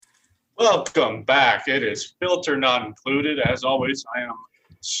Welcome back. It is Filter Not Included. As always, I am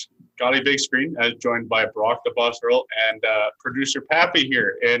Scotty Big Screen, joined by Brock the Boss Earl and producer Pappy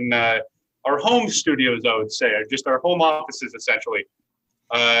here in our home studios, I would say, just our home offices, essentially.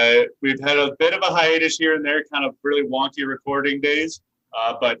 We've had a bit of a hiatus here and there, kind of really wonky recording days,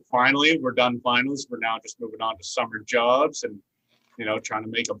 but finally, we're done finals. We're now just moving on to summer jobs and, trying to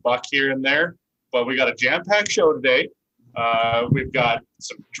make a buck here and there. But we got a jam-packed show today. We've got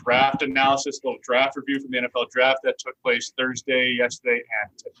some draft analysis, a little draft review from the NFL draft that took place Thursday, yesterday,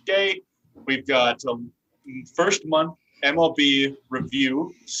 and today. We've got a first month MLB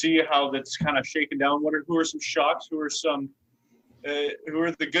review, see how that's kind of shaken down. Who are some shocks? Who are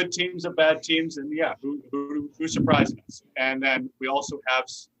the good teams, the bad teams, and who's surprising us? And then we also have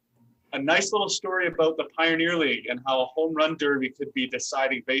a nice little story about the Pioneer League and how a home run derby could be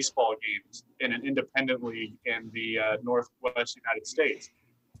deciding baseball games in an independent league in the Northwest United States.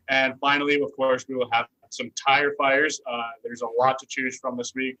 And finally, of course, we will have some tire fires. There's a lot to choose from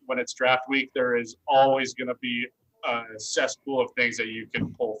this week. When it's draft week, there is always going to be a cesspool of things that you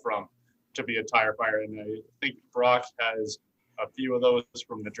can pull from to be a tire fire. And I think Brock has a few of those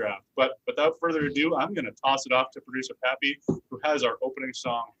from the draft. But without further ado, I'm going to toss it off to producer Pappy, who has our opening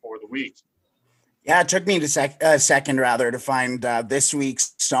song for the week. Yeah, it took me a second to find this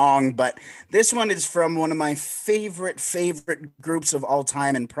week's song, but this one is from one of my favorite groups of all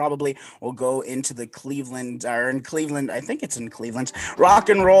time, and probably will go into the I think it's in Cleveland's Rock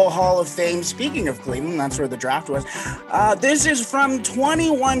and Roll Hall of Fame. Speaking of Cleveland, that's where the draft was. This is from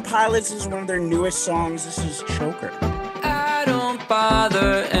 21 Pilots. This is one of their newest songs. This is Choker. I don't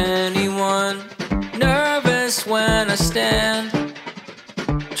bother anyone, nervous when I stand,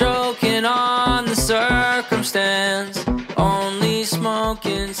 choking on the circumstance, only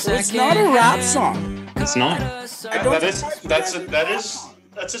smoking second. It's not a rap song. It's not. That's a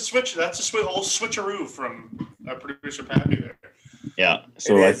switcheroo from producer Pappy there. Yeah.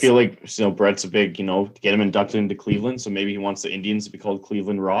 So I feel like Brett's a big, to get him inducted into Cleveland. So maybe he wants the Indians to be called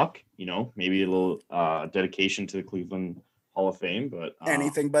Cleveland Rock. Maybe a little dedication to the Cleveland Hall of Fame, but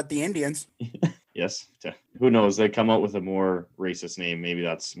anything but the Indians. Yes. Who knows? They come out with a more racist name. Maybe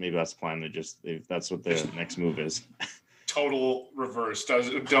that's the plan. That's what the next move is. Total reverse.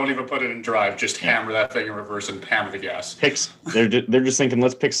 Don't even put it in drive. Just hammer that thing in reverse and hammer the gas. They're just thinking,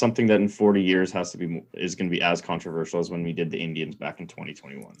 let's pick something that in 40 years is going to be as controversial as when we did the Indians back in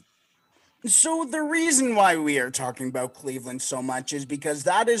 2021. So the reason why we are talking about Cleveland so much is because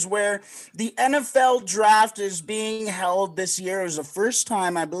that is where the NFL draft is being held this year. It was the first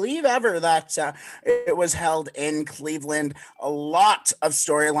time, I believe, ever that it was held in Cleveland. A lot of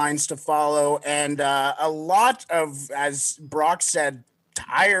storylines to follow and a lot of, as Brock said,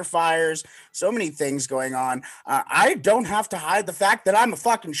 tire fires, so many things going on. I don't have to hide the fact that I'm a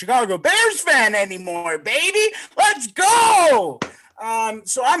fucking Chicago Bears fan anymore, baby. Let's go!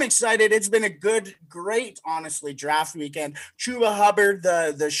 So I'm excited. It's been a great, honestly, draft weekend. Chuba Hubbard,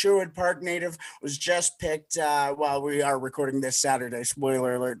 the Sherwood Park native, was just picked while we are recording this Saturday.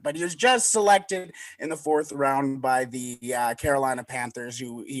 Spoiler alert. But he was just selected in the 4th round by the Carolina Panthers,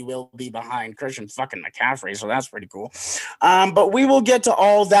 who he will be behind Christian fucking McCaffrey. So that's pretty cool. But we will get to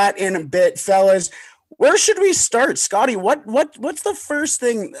all that in a bit, fellas. Where should we start, Scotty? What's the first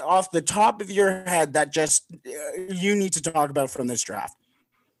thing off the top of your head that just you need to talk about from this draft?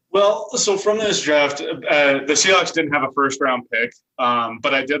 Well, so from this draft, the Seahawks didn't have a first-round pick,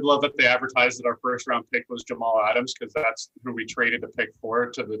 but I did love that they advertised that our first-round pick was Jamal Adams because that's who we traded the pick for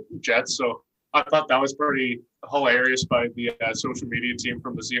to the Jets. So I thought that was pretty hilarious by the social media team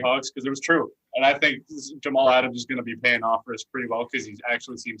from the Seahawks because it was true. And I think Jamal Adams is going to be paying off for us pretty well because he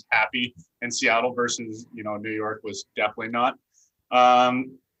actually seems happy in Seattle versus, New York was definitely not.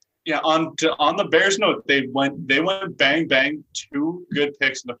 On the Bears note, they went bang, bang, 2 good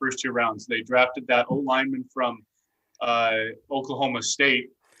picks in the first 2 rounds. They drafted that O-lineman from Oklahoma State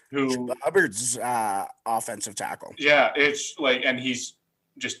who – Hubbard's offensive tackle. Yeah, it's like – and he's –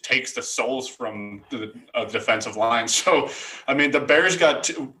 just takes the souls from the defensive line. So, I mean, the Bears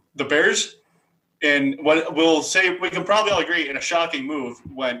in what we'll say, we can probably all agree in a shocking move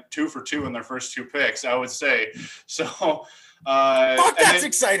went 2 for 2 in their first 2 picks, I would say. So, that's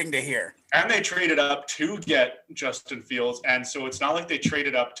exciting to hear. And they traded up to get Justin Fields. And so it's not like they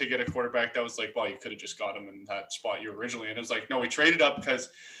traded up to get a quarterback that was like, well, you could have just got him in that spot you originally. And it was like, no, we traded up because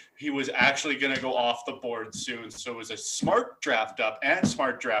he was actually going to go off the board soon. So it was a smart draft up and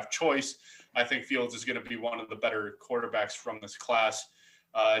smart draft choice. I think Fields is going to be one of the better quarterbacks from this class.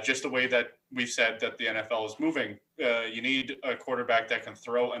 Just the way that we've said that the NFL is moving. You need a quarterback that can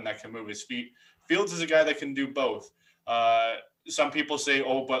throw and that can move his feet. Fields is a guy that can do both. some people say,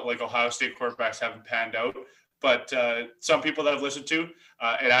 oh, but like Ohio State quarterbacks haven't panned out. But some people that I've listened to,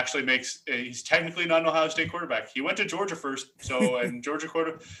 it actually makes he's technically not an Ohio State quarterback. He went to Georgia first, so and Georgia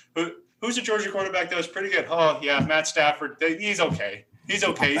who's a Georgia quarterback that was pretty good? Oh yeah, Matt Stafford. He's okay. He's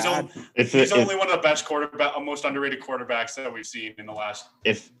okay. He's only one of the best most underrated quarterbacks that we've seen in the last.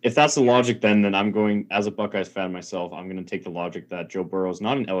 If that's the logic, then I'm going, as a Buckeyes fan myself, I'm going to take the logic that Joe Burrow is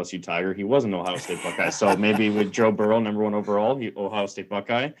not an LSU Tiger. He was an Ohio State Buckeye. So maybe with Joe Burrow, number 1 overall, Ohio State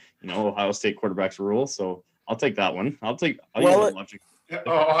Buckeye. Ohio State quarterbacks rule. So I'll take that one. I'll use that logic.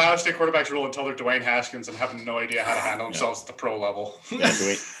 Ohio State quarterbacks rule until they're Dwayne Haskins and have no idea how to handle themselves at the pro level. Yeah,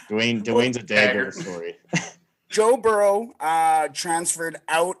 Dwayne's a dagger of the story. Joe Burrow transferred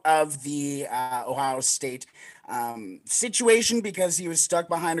out of the Ohio State situation because he was stuck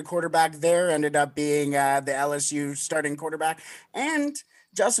behind a quarterback there, ended up being the LSU starting quarterback. And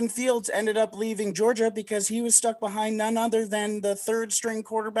Justin Fields ended up leaving Georgia because he was stuck behind none other than the third string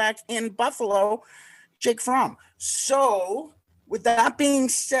quarterback in Buffalo, Jake Fromm. So with that being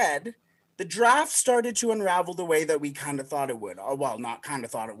said, the draft started to unravel the way that we kind of thought it would. Oh, well, not kind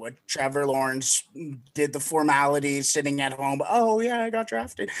of thought it would. Trevor Lawrence did the formalities sitting at home. Oh, yeah, I got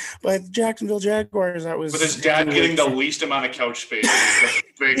drafted by the Jacksonville Jaguars. That was with his dad getting the least amount of couch space. The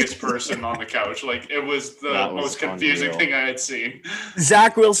biggest person on the couch. Like, it was the most confusing thing I had seen.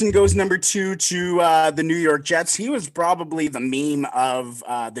 Zach Wilson goes number 2 to the New York Jets. He was probably the meme of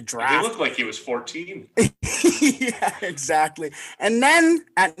the draft. He looked like he was 14. Yeah, exactly. And then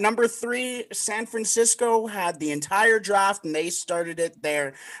at number 3, San Francisco had the entire draft and they started it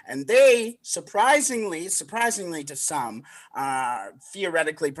there. And they surprisingly to some,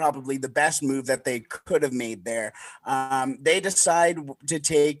 theoretically probably the best move that they could have made there. They decide to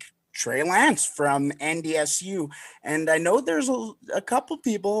take Trey Lance from NDSU. And I know there's a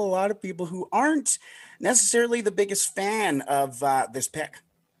lot of people who aren't necessarily the biggest fan of this pick.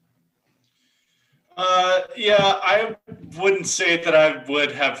 Yeah, I wouldn't say that I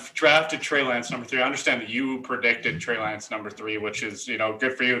would have drafted Trey Lance number 3. I understand that you predicted Trey Lance number 3, which is,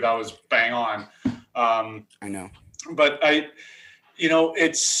 good for you. That was bang on. I know. But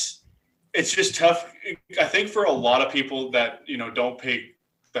it's just tough. I think for a lot of people that, don't pay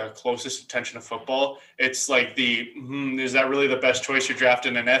the closest attention to football, it's like is that really the best choice? You're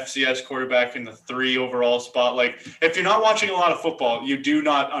drafting an FCS quarterback in the 3 overall spot. Like, if you're not watching a lot of football, you do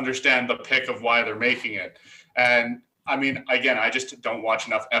not understand the pick of why they're making it. And I mean, again, I just don't watch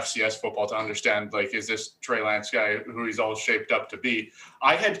enough FCS football to understand, like, is this Trey Lance guy who he's all shaped up to be?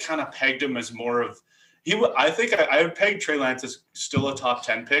 I had kind of pegged him as more of, I think I would peg Trey Lance as still a top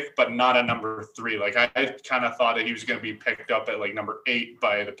 10 pick, but not a number 3. Like, I kind of thought that he was going to be picked up at like number 8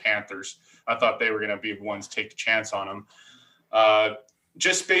 by the Panthers. I thought they were going to be the ones to take the chance on him.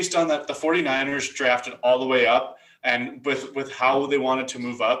 Just based on that, the 49ers drafted all the way up, and with how they wanted to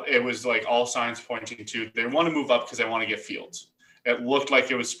move up, it was like all signs pointing to they want to move up because they want to get Fields. It looked like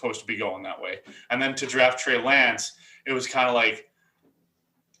it was supposed to be going that way. And then to draft Trey Lance, it was kind of like,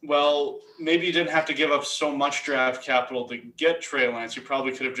 well, maybe you didn't have to give up so much draft capital to get Trey Lance. You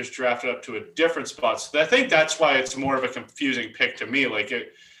probably could have just drafted up to a different spot. So I think that's why it's more of a confusing pick to me. Like,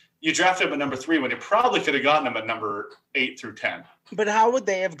 you drafted him at number 3 when you probably could have gotten him at number 8 through 10. But how would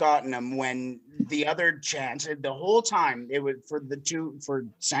they have gotten him when the other chance, the whole time it would for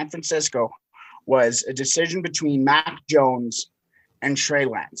San Francisco was a decision between Mac Jones and Trey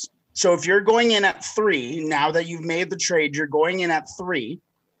Lance. So if you're going in at 3, now that you've made the trade, you're going in at 3.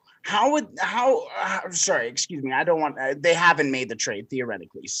 They haven't made the trade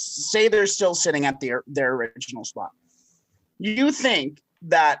theoretically. Say they're still sitting at their original spot. You think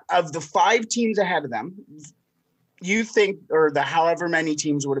that of the 5 teams ahead of them, or the however many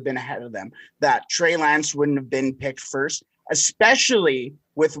teams would have been ahead of them, that Trey Lance wouldn't have been picked first, especially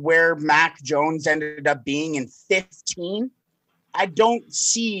with where Mac Jones ended up being in 15? I don't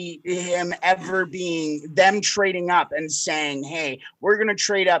see him ever being them trading up and saying, hey, we're going to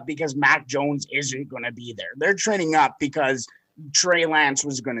trade up because Mac Jones isn't going to be there. They're trading up because Trey Lance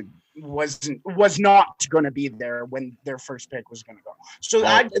was not going to be there when their first pick was going to go. So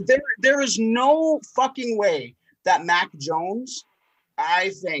there is no fucking way that Mac Jones, I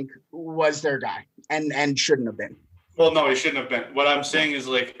think, was their guy and shouldn't have been. Well, no, he shouldn't have been. What I'm saying is,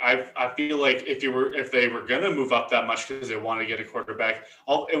 like, I feel like if they were going to move up that much because they want to get a quarterback,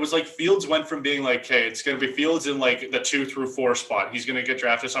 it was like Fields went from being like, hey, it's going to be Fields in like the 2 through 4 spot. He's going to get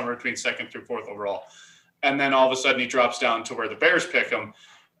drafted somewhere between 2nd through 4th overall. And then all of a sudden he drops down to where the Bears pick him.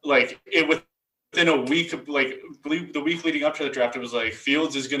 Like, within a week, like the week leading up to the draft, it was like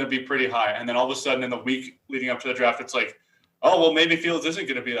Fields is going to be pretty high. And then all of a sudden in the week leading up to the draft, it's like, oh, well, maybe Fields isn't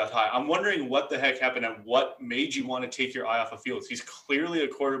going to be that high. I'm wondering what the heck happened and what made you want to take your eye off of Fields. He's clearly a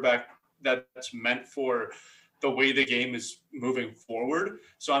quarterback that's meant for the way the game is moving forward.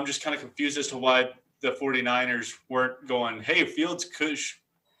 So I'm just kind of confused as to why the 49ers weren't going, hey, Fields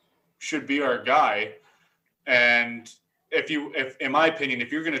should be our guy. And if in my opinion,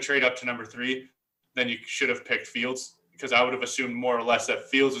 if you're going to trade up to number 3, then you should have picked Fields, because I would have assumed more or less that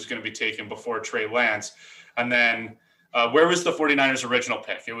Fields was going to be taken before Trey Lance. And then where was the 49ers original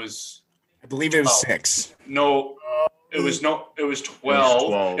pick? It was, I believe it was 6. No, it was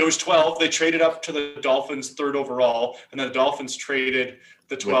 12. It was 12. They traded up to the Dolphins 3rd overall, and then the Dolphins traded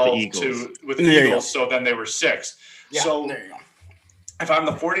the 12 with the Eagles. So then they were 6. Yeah, so there you go. If I'm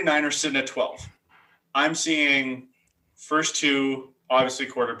the 49ers sitting at 12, I'm seeing first 2, obviously,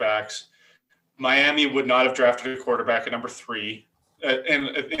 quarterbacks. Miami would not have drafted a quarterback at number 3.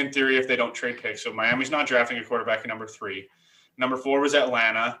 In theory, if they don't trade picks. So Miami's not drafting a quarterback at number 3. Number 4 was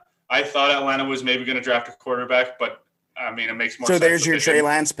Atlanta. I thought Atlanta was maybe going to draft a quarterback, but I mean, it makes more sense. So there's your Trey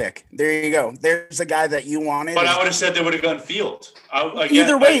Lance pick. There you go. There's the guy that you wanted. But I would have said they would have gone Fields.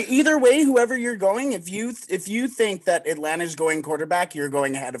 Either way, whoever you're going, if you think that Atlanta's going quarterback, you're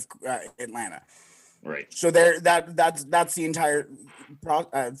going ahead of Atlanta. Right. So that's the entire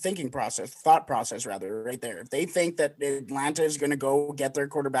thought process rather, right there. If they think that Atlanta is going to go get their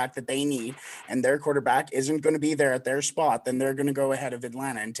quarterback that they need, and their quarterback isn't going to be there at their spot, then they're going to go ahead of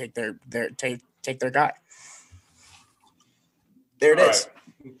Atlanta and take their guy. There it is.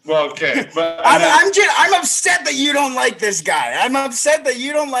 Right. Well, okay, but I'm upset that you don't like this guy. I'm upset that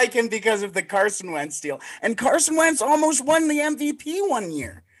you don't like him because of the Carson Wentz deal. And Carson Wentz almost won the MVP one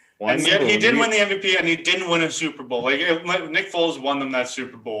year. And yet he did win the MVP, and he didn't win a Super Bowl. Like Nick Foles won them that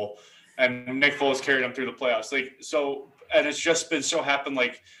Super Bowl, and Nick Foles carried them through the playoffs. And it's just been so happened.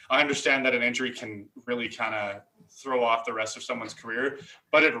 Like, I understand that an injury can really kind of throw off the rest of someone's career,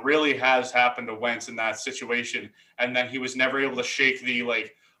 but it really has happened to Wentz in that situation. And then he was never able to shake the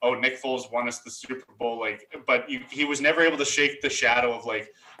Nick Foles won us the Super Bowl. But he was never able to shake the shadow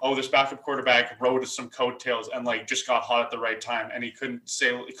of this backup quarterback rode some coattails and just got hot at the right time. And he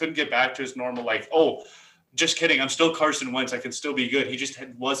couldn't get back to his normal, just kidding. I'm still Carson Wentz. I can still be good. He just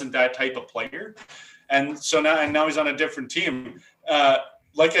wasn't that type of player. And so now he's on a different team.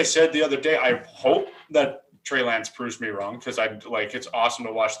 Like I said the other day, I hope that Trey Lance proves me wrong, because it's awesome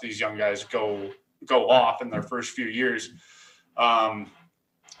to watch these young guys go off in their first few years.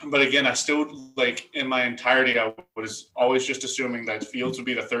 But again, I still in my entirety, I was always just assuming that Fields would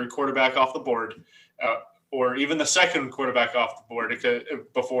be the 3rd quarterback off the board, or even the 2nd quarterback off the board,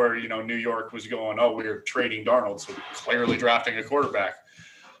 before New York was going, oh, we're trading Darnold, so clearly drafting a quarterback.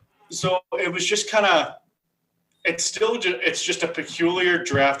 So it was just kind of. It's just a peculiar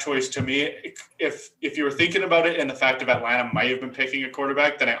draft choice to me. If you were thinking about it, and the fact of Atlanta might have been picking a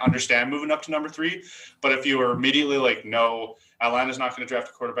quarterback, then I understand moving up to number 3. But if you were immediately no, Atlanta's not going to draft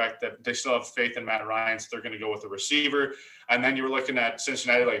a quarterback, that they still have faith in Matt Ryan, so they're going to go with a receiver. And then you were looking at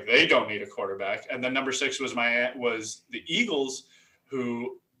Cincinnati, they don't need a quarterback. And then number 6 was the Eagles,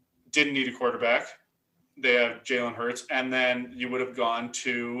 who didn't need a quarterback. They have Jalen Hurts. And then you would have gone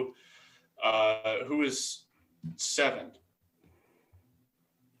to who is 7?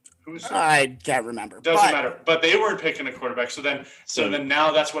 I can't remember. Doesn't matter. But they weren't picking a quarterback. So then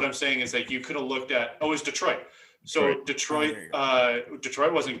now that's what I'm saying is you could have looked at. Oh, it was Detroit. So Detroit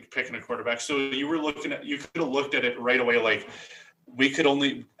wasn't picking a quarterback. So you could have looked at it right away. We could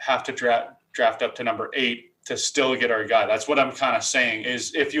only have to draft up to number 8 to still get our guy. That's what I'm kind of saying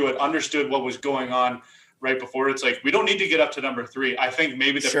is, if you had understood what was going on right before, it's we don't need to get up to number 3. I think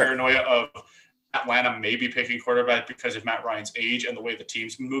maybe the paranoia of Atlanta may be picking quarterback because of Matt Ryan's age and the way the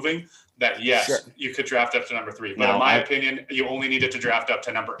team's moving, that you could draft up to number 3. But in my opinion, you only needed to draft up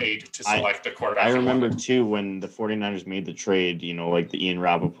to number 8 to select the quarterback. I remember too, when the 49ers made the trade, the Ian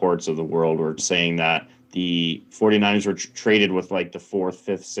Rappaports of the world were saying that the 49ers were traded with the 4th,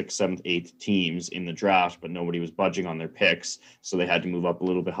 5th, 6th, 7th, 8th teams in the draft, but nobody was budging on their picks. So they had to move up a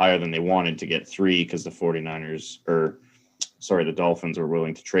little bit higher than they wanted to get 3, because the Dolphins were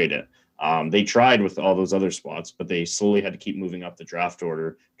willing to trade it. They tried with all those other spots, but they slowly had to keep moving up the draft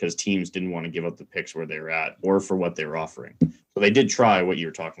order because teams didn't want to give up the picks where they were at or for what they were offering. So they did try what you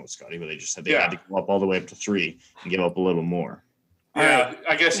were talking about, Scotty, but they just said they had to go up all the way up to 3 and give up a little more. Yeah,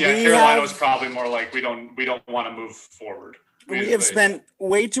 I guess Carolina was probably more we don't want to move forward. We have spent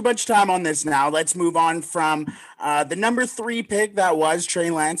way too much time on this now. Let's move on from the number 3 pick that was Trey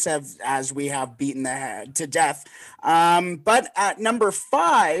Lance, as we have beaten the head to death. But at number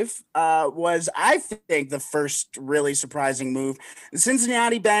 5 was, I think, the first really surprising move. The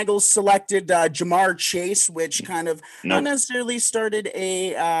Cincinnati Bengals selected Jamar Chase, which kind of not necessarily started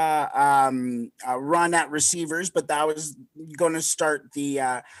a run at receivers, but that was going to start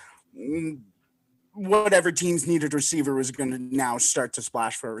the whatever teams needed receiver was going to now start to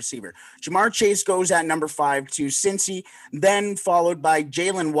splash for a receiver. Jamar Chase goes at number 5 to Cincy, then followed by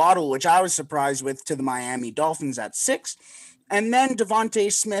Jalen Waddle, which I was surprised with, to the Miami Dolphins at 6. And then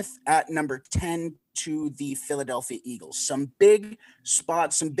Devontae Smith at number 10 to the Philadelphia Eagles. Some big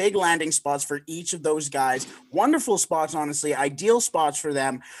spots, some big landing spots for each of those guys. Wonderful spots, honestly, ideal spots for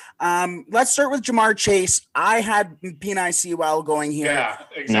them. Let's start with Jamar Chase. I had Penei Sewell going here. Yeah,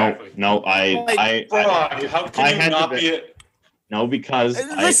 exactly. No, how can you not be it? No, because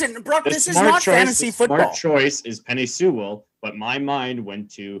listen, Brock, this is not fantasy football. Smart choice is Penei Sewell, but my mind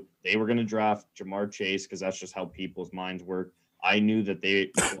went to they were going to draft Jamar Chase because that's just how people's minds work. I knew that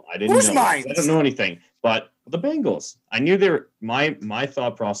I didn't Whose know. minds? I don't know anything, but the Bengals. I knew my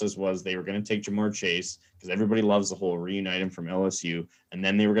thought process was they were going to take Jamar Chase because everybody loves the whole reunite him from LSU, and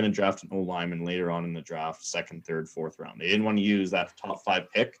then they were going to draft an O lineman later on in the draft, 2nd, 3rd, 4th round. They didn't want to use that top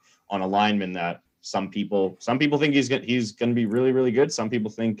 5 pick on a lineman that some people think he's going to be really, really good. Some people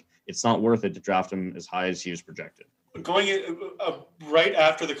think it's not worth it to draft him as high as he was projected. Going in, right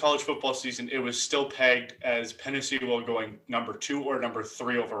after the college football season, it was still pegged as Penei Sewell going number 2 or number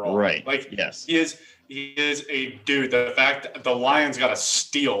 3 overall. Right. Like, yes, he is a dude. The fact that the Lions got a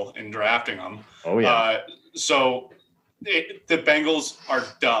steal in drafting him. Oh yeah. The Bengals are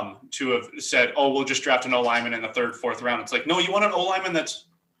dumb to have said, "Oh, we'll just draft an O lineman in the 3rd, 4th round." It's like, no, you want an O lineman that's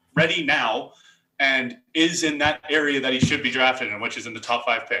ready now and is in that area that he should be drafted in, which is in the top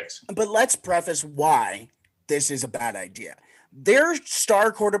 5 picks. But let's preface why this is a bad idea. Their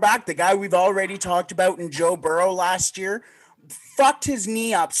star quarterback, the guy we've already talked about in Joe Burrow last year, fucked his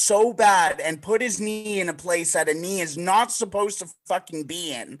knee up so bad and put his knee in a place that a knee is not supposed to fucking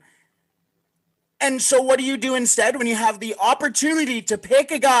be in. And so what do you do instead when you have the opportunity to pick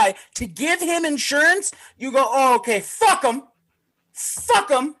a guy to give him insurance? You go, oh, okay, fuck him.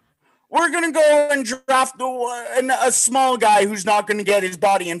 We're going to go and draft a small guy who's not going to get his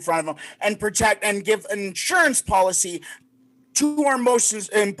body in front of him and protect and give an insurance policy to our most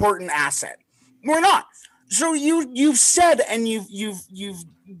important asset. We're not. So you've said, and you've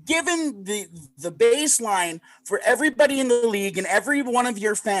given the baseline for everybody in the league and every one of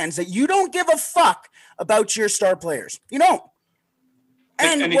your fans that you don't give a fuck about your star players. You don't.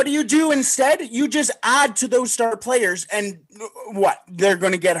 And what do you do instead? You just add to those star players, and what? They're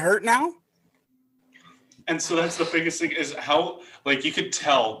going to get hurt now? And so that's the biggest thing is how, like, you could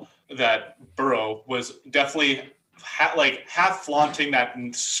tell that Burrow was definitely half flaunting that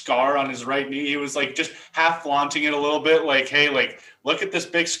scar on his right knee. He was like just half flaunting it a little bit, like, hey, like, look at this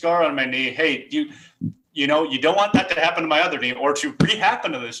big scar on my knee. Hey, you know, you don't want that to happen to my other knee or to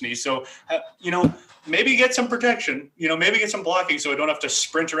re-happen to this knee. So, maybe get some protection, maybe get some blocking so I don't have to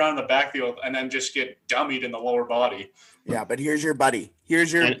sprint around in the backfield and then just get dummied in the lower body. Yeah, but here's your buddy.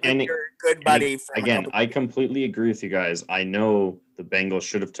 Here's your good buddy. Again, I completely agree with you guys. I know the Bengals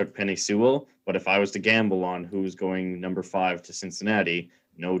should have took Penei Sewell, but if I was to gamble on who's going number 5 to Cincinnati,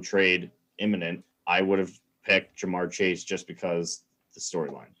 no trade imminent, I would have picked Jamar Chase just because the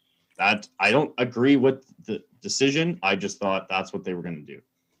storyline. That I don't agree with the decision. I just thought that's what they were going to do.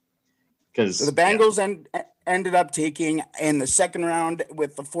 So the Bengals ended up taking in the 2nd round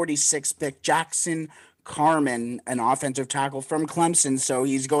with the 46th pick, Jackson Carman, an offensive tackle from Clemson. So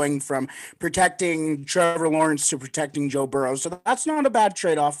he's going from protecting Trevor Lawrence to protecting Joe Burrow. So that's not a bad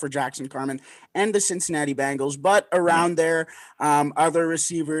trade-off for Jackson Carman and the Cincinnati Bengals. But around there, other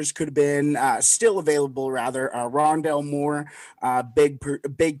receivers could have been still available, rather. Rondale Moore,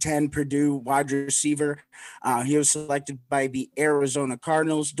 Big Ten Purdue wide receiver. He was selected by the Arizona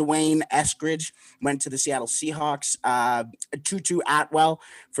Cardinals. Dwayne Eskridge went to the Seattle Seahawks. Tutu Atwell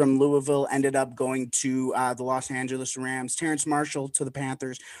from Louisville ended up going to the Los Angeles Rams. Terrence Marshall to the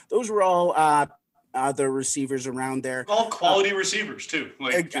Panthers. Those were all other receivers around there. All quality receivers too.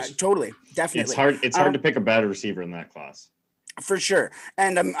 Totally, definitely. It's hard to pick a bad receiver in that class. For sure.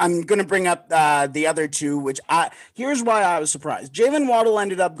 And I'm going to bring up the other two, which here's why I was surprised. Jalen Waddle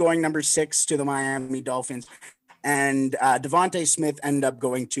ended up going number 6 to the Miami Dolphins, and Devontae Smith ended up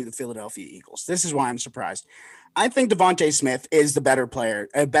going to the Philadelphia Eagles. This is why I'm surprised. I think Devontae Smith is the better player,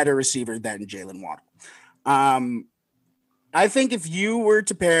 a better receiver than Jalen Waddle. I think if you were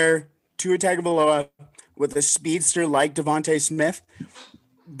to pair Tua Tagovailoa with a speedster like Devontae Smith,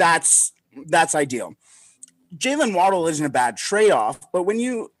 that's ideal. Jalen Waddle isn't a bad trade-off, but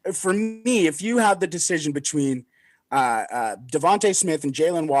for me, if you have the decision between Devontae Smith and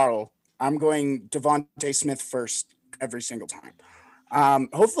Jalen Waddle, I'm going Devontae Smith first every single time.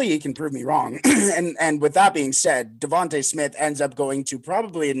 Hopefully he can prove me wrong. and with that being said, Devontae Smith ends up going to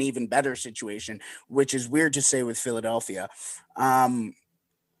probably an even better situation, which is weird to say with Philadelphia.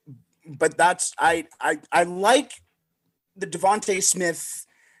 But I like the Devontae Smith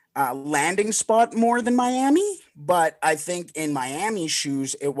landing spot more than Miami, but I think in Miami's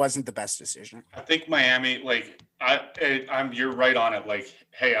shoes, it wasn't the best decision. I think Miami, you're right on it. Like,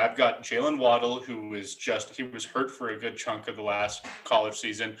 hey, I've got Jalen Waddle, he was hurt for a good chunk of the last college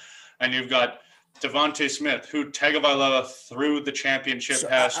season. And you've got Devontae Smith, who Tagovailoa threw the championship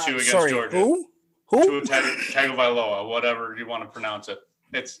pass to against Georgia. Who? Tagovailoa, whatever you want to pronounce it.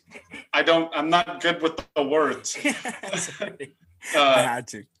 I'm not good with the words. I had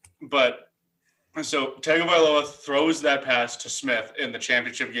to. But so Tagovailoa throws that pass to Smith in the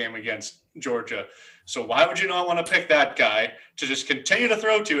championship game against Georgia. So why would you not want to pick that guy to just continue to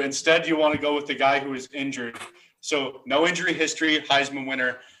throw to? Instead, you want to go with the guy who is injured. So no injury history, Heisman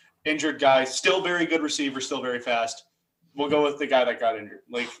winner, injured guy, still very good receiver, still very fast. We'll go with the guy that got injured.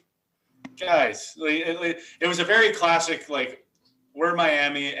 Like, guys, it was a very classic, like, we're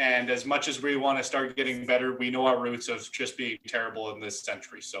Miami, and as much as we want to start getting better, we know our roots of just being terrible in this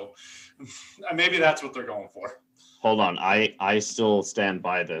century. So maybe that's what they're going for. Hold on. I still stand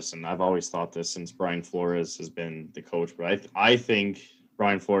by this, and I've always thought this since Brian Flores has been the coach, but I think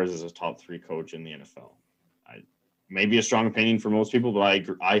Brian Flores is a top 3 coach in the NFL. Maybe a strong opinion for most people, but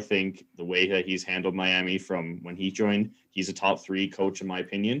I think the way that he's handled Miami from when he joined, he's a top 3 coach in my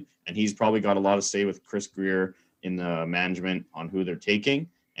opinion, and he's probably got a lot to say with Chris Grier in the management on who they're taking.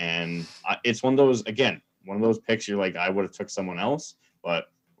 And it's one of those picks you're like, I would have took someone else,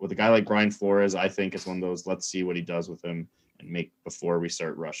 but with a guy like Brian Flores, I think it's one of those, let's see what he does with him and before we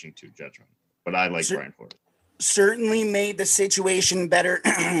start rushing to judgment. But I like Brian Flores. Certainly made the situation better,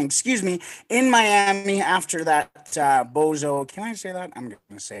 excuse me, in Miami after that bozo, can I say that? I'm going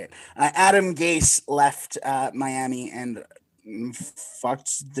to say it. Adam Gase left Miami and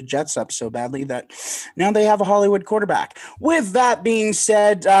fucked the Jets up so badly that now they have a Hollywood quarterback. With that being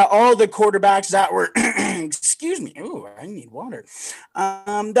said, all the quarterbacks that were excuse me, I need water,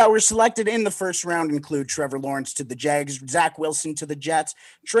 that were selected in the first round include Trevor Lawrence to the Jags, Zach Wilson to the Jets,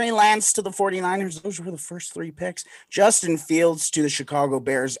 Trey Lance to the 49ers. Those were the first 3 picks. Justin Fields to the Chicago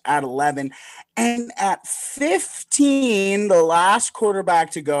Bears at 11. And at 15, the last quarterback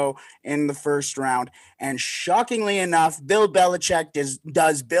to go in the first round. And shockingly enough, Bill Belichick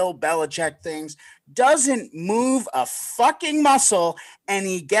does Bill Belichick things, doesn't move a fucking muscle, and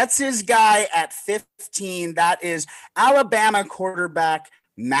he gets his guy at 15. That is Alabama quarterback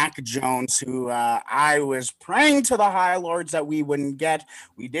Mac Jones, who I was praying to the high lords that we wouldn't get.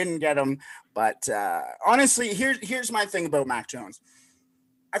 We didn't get him. But honestly, here's my thing about Mac Jones.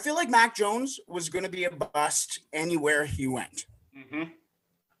 I feel like Mac Jones was going to be a bust anywhere he went. Mm-hmm.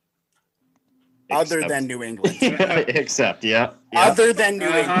 Other than New England. Except, yeah. Other than New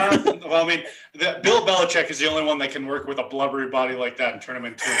England. Well, I mean, Bill Belichick is the only one that can work with a blubbery body like that and turn him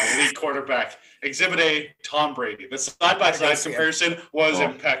into an elite quarterback. Exhibit A, Tom Brady. The side-by-side comparison was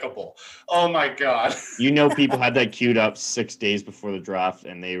impeccable. Oh, my God. People had that queued up 6 days before the draft,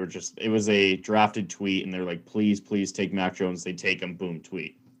 and they were it was a drafted tweet, and they're like, please take Mac Jones. They take him, boom,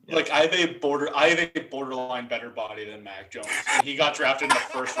 tweet. Like, I have a borderline better body than Mac Jones, and he got drafted in the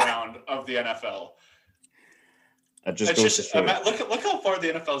first round of the NFL. That just goes to show. Look how far the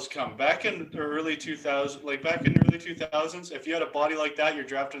NFL's come. Back in the early 2000s, if you had a body like that, you're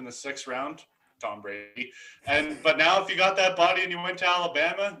drafted in the 6th round, Tom Brady. But now if you got that body and you went to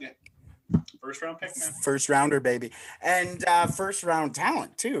Alabama, first round pick, man. First rounder, baby. And first round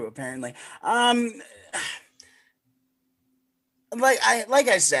talent too, apparently. Like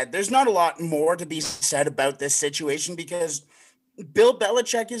I said, there's not a lot more to be said about this situation because Bill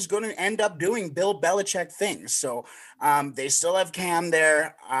Belichick is going to end up doing Bill Belichick things. So they still have Cam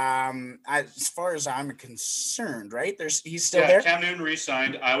there. As far as I'm concerned, right? He's still there. Cam Newton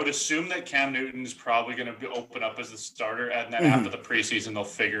re-signed. I would assume that Cam Newton's probably going to open up as the starter, and then after the preseason, they'll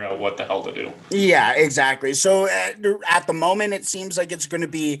figure out what the hell to do. Yeah, exactly. So at the moment, it seems like it's going to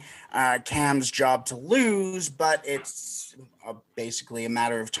be Cam's job to lose, but it's basically a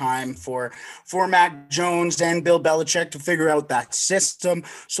matter of time for Mac Jones and Bill Belichick to figure out that system.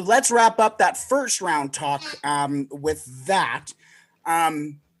 So let's wrap up that first round talk with that.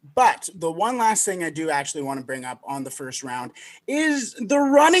 But the one last thing I do actually want to bring up on the first round is the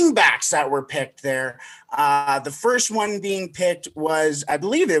running backs that were picked there. The first one being picked was, I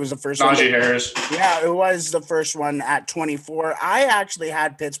believe it was the first one. Najee Harris. Yeah, it was the first one at 24. I actually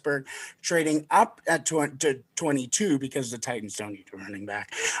had Pittsburgh trading up to 22 because the Titans don't need a running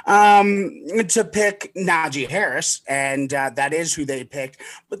back to pick Najee Harris, and that is who they picked.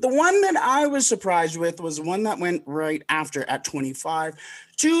 But the one that I was surprised with was the one that went right after at 25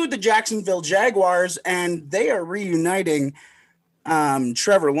 to the Jacksonville Jaguars, and they are reuniting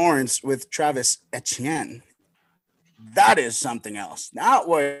Trevor Lawrence with Travis Etienne. That is something else. That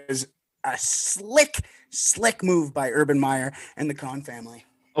was a slick move by Urban Meyer and the Khan family.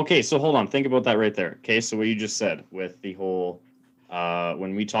 Okay, so hold on. Think about that right there. Okay, so what you just said with the whole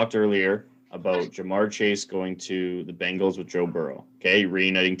when we talked earlier about Jamar Chase going to the Bengals with Joe Burrow, okay,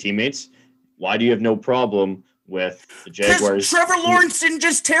 reuniting teammates. Why do you have no problem with the Jaguars? Trevor Lawrence didn't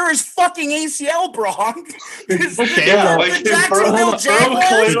just tear his fucking ACL, Brock. Okay, the Jacksonville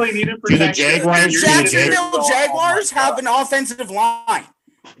Jaguars. Do the Jacksonville Jaguars have an offensive line.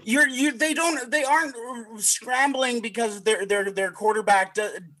 They aren't scrambling because their quarterback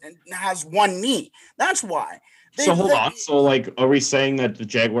has one knee. That's why. Hold on. So, like, are we saying that the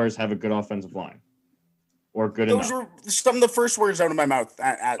Jaguars have a good offensive line? Or good enough? Those were some of the first words out of my mouth.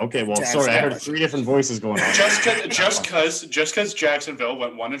 Okay, well, sorry, I heard 3 different voices going on. Just because Jacksonville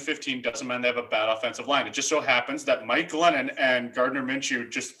went 1-15 doesn't mean they have a bad offensive line. It just so happens that Mike Glennon and Gardner Minshew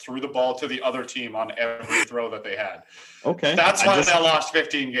just threw the ball to the other team on every throw that they had. Okay, that's why they lost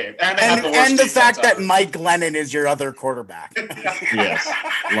 15 games. And the fact that Mike Glennon is your other quarterback. Yes,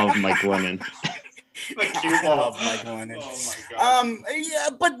 love Mike Glennon. I love Mike Glennon. Oh my God. Yeah,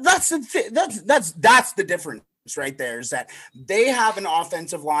 but that's the difference right there, is that they have an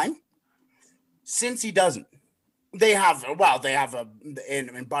offensive line. Since he doesn't, they have an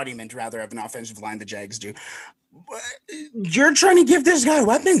embodiment rather of an offensive line. The Jags do. You're trying to give this guy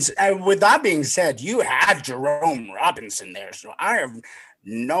weapons. With that being said, you had Jerome Robinson there, so I have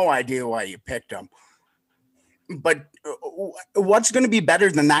no idea why you picked him. But what's going to be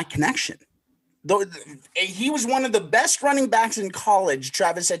better than that connection? Though he was one of the best running backs in college,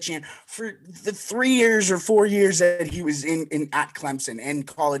 Travis Etienne, for the 3 years or 4 years that he was in at Clemson in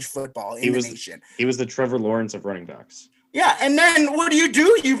college football in the nation. He was the Trevor Lawrence of running backs. Yeah, and then what do?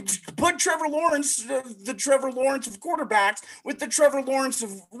 You put Trevor Lawrence, the Trevor Lawrence of quarterbacks, with the Trevor Lawrence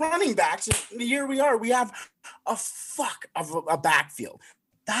of running backs. And here we are. We have a backfield.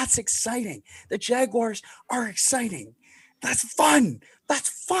 That's exciting. The Jaguars are exciting. That's fun.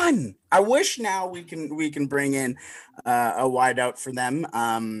 I wish now we can bring in a wideout for them.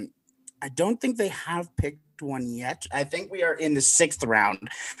 I don't think they have picked one yet. I think we are in the 6th round.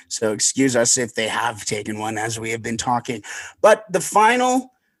 So excuse us if they have taken one as we have been talking. But the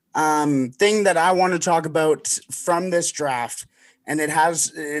final thing that I want to talk about from this draft, and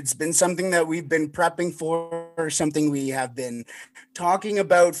it's been something that we've been prepping for, something we have been talking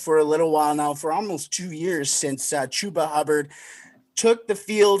about for a little while now, for almost 2 years since Chuba Hubbard took the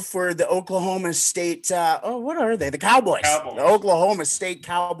field for the Oklahoma State. What are they? The Cowboys. The Oklahoma State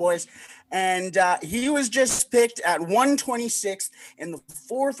Cowboys. And he was just picked at 126 in the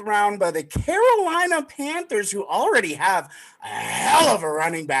 4th round by the Carolina Panthers, who already have a hell of a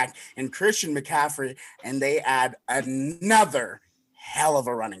running back in Christian McCaffrey, and they add another hell of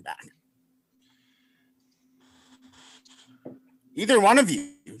a running back. Either one of you,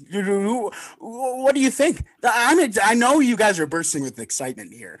 what do you think? I know you guys are bursting with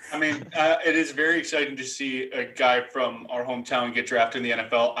excitement here. I mean, it is very exciting to see a guy from our hometown get drafted in the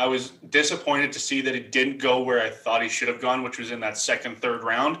NFL. I was disappointed to see that he didn't go where I thought he should have gone, which was in that 2nd, 3rd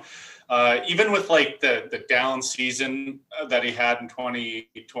round. Even with like the down season that he had in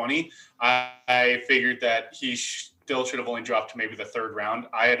 2020, I figured that he still should have only dropped to maybe the 3rd round.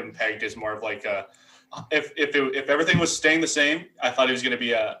 I had him pegged as more of like if everything was staying the same, I thought he was going to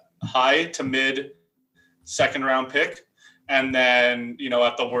be a high to mid 2nd round pick. And then,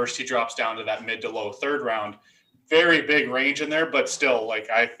 at the worst, he drops down to that mid to low 3rd round. Very big range in there, but still, like,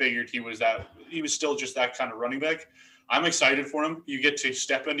 I figured he was still just that kind of running back. I'm excited for him. You get to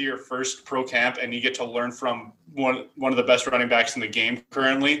step into your first pro camp and you get to learn from one of the best running backs in the game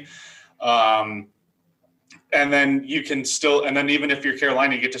currently. And then even if you're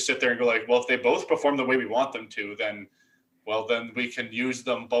Carolina, you get to sit there and go like, well, if they both perform the way we want them to, then we can use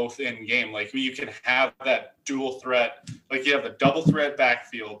them both in game. Like, you can have that dual threat, like you have the double threat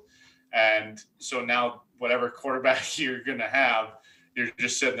backfield. And so now whatever quarterback you're going to have, you're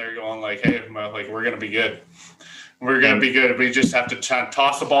just sitting there going like, hey, like, we're going to be good. We're going to be good. We just have to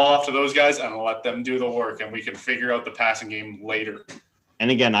toss the ball off to those guys and let them do the work, and we can figure out the passing game later. And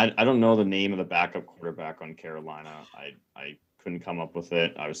again, I don't know the name of the backup quarterback on Carolina. I couldn't come up with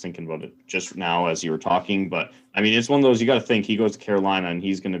it. I was thinking about it just now as you were talking, but I mean, it's one of those, you got to think he goes to Carolina and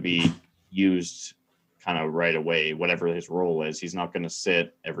he's going to be used kind of right away, whatever his role is. He's not going to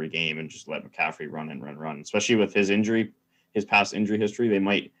sit every game and just let McCaffrey run, especially with his past injury history. They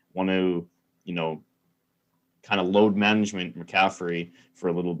might want to, kind of load management McCaffrey for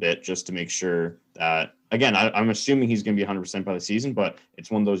a little bit just to make sure that, again, I'm assuming he's going to be 100% by the season, but it's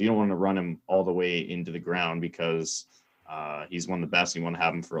one of those, you don't want to run him all the way into the ground because he's one of the best and you want to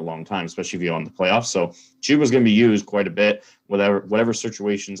have him for a long time, especially if you're on the playoffs. So Chuba's going to be used quite a bit, whatever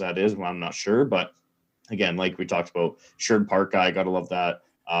situations that is. Well, I'm not sure, but again, like we talked about, Sherwood Park guy, got to love that.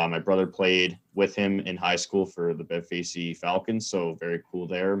 My brother played with him in high school for the Bedfacey Falcons, so very cool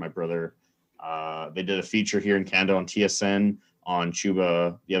there. My brother, they did a feature here in Canada on TSN on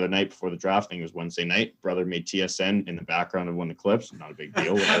Chuba the other night before the draft. I think it was Wednesday night. Brother made TSN in the background of one of the clips. Not a big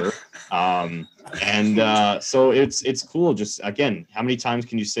deal, whatever. So it's cool. Just, again, how many times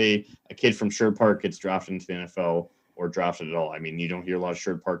can you say a kid from Sherwood Park gets drafted into the NFL or drafted at all? I mean, you don't hear a lot of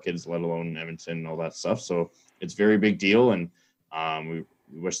Sherwood Park kids, let alone Edmonton and all that stuff. So it's a very big deal, and we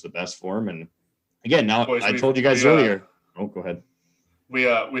wish the best for him. And again, now boys, I told you guys earlier. Oh, go ahead.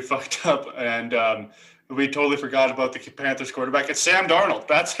 We fucked up and we totally forgot about the Panthers quarterback. It's Sam Darnold.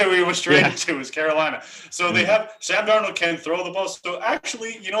 That's who he was traded to, is Carolina. So they have Sam Darnold can throw the ball. So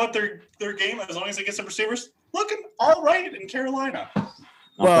actually, you know what, their game, as long as they get some receivers, looking all right in Carolina.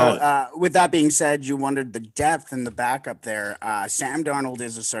 Well, with that being said, you wondered the depth in the backup there. Sam Darnold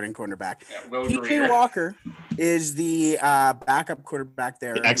is a starting quarterback. Yeah, PJ Walker is the backup quarterback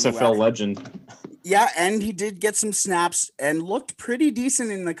there. The XFL legend. Yeah, and he did get some snaps and looked pretty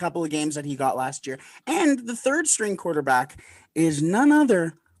decent in the couple of games that he got last year. And the third string quarterback is none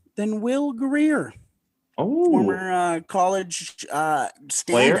other than Will Greer. Oh, former college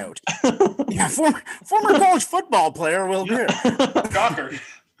standout. Yeah, former college football player Will Greer. Shocker.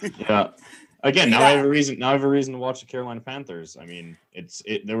 Yeah. Again, now I have a reason. Now I have a reason to watch the Carolina Panthers. I mean,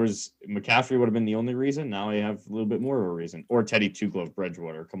 there was McCaffrey would have been the only reason. Now I have a little bit more of a reason. Or Teddy Two Glove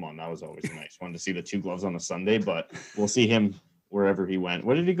Bridgewater. Come on, that was always a nice one to see the two gloves on a Sunday. But we'll see him wherever he went.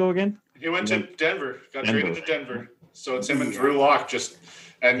 Where did he go again? He went to Denver. Got traded to Denver. So it's him and Drew Lock.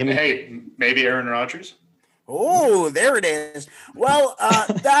 Hey, maybe Aaron Rodgers. Oh, there it is. Well,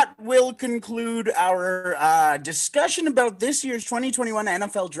 that will conclude our discussion about this year's 2021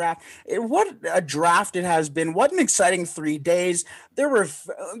 NFL draft. What a draft it has been. What an exciting 3 days. They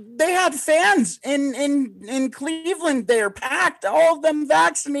had fans in Cleveland. They're packed, all of them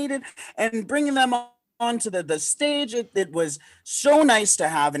vaccinated, and bringing them onto the stage. It was so nice to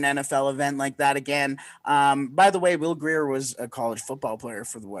have an NFL event like that again. By the way, Will Greer was a college football player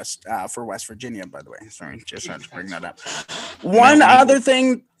for West Virginia, by the way. Sorry, just had to bring that up. One other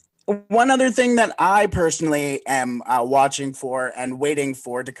thing that I personally am watching for and waiting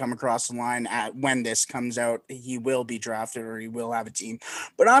for to come across the line when this comes out, he will be drafted or he will have a team.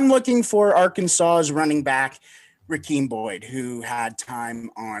 But I'm looking for Arkansas's running back, Rakeem Boyd, who had time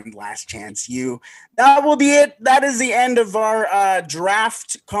on Last Chance U. That will be it. That is the end of our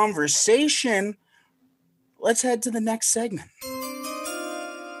draft conversation. Let's head to the next segment.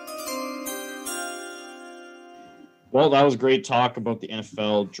 Well, that was great talk about the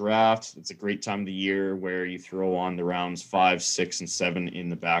NFL draft. It's a great time of the year where you throw on the rounds 5, 6, and 7 in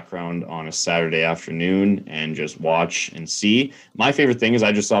the background on a Saturday afternoon and just watch and see. My favorite thing is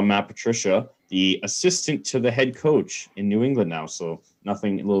I just saw Matt Patricia, the assistant to the head coach in New England now. So a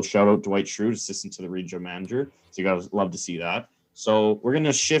little shout out to Dwight Schrute, assistant to the regional manager. So you guys love to see that. So we're going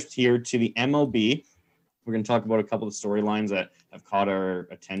to shift here to the MLB. We're going to talk about a couple of storylines that have caught our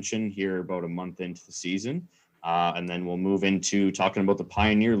attention here about a month into the season. And then we'll move into talking about the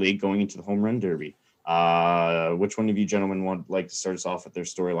Pioneer League going into the Home Run Derby. Which one of you gentlemen would like to start us off with their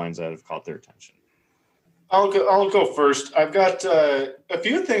storylines that have caught their attention? I'll go first. I've got a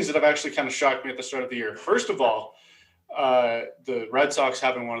few things that have actually kind of shocked me at the start of the year. First of all, the Red Sox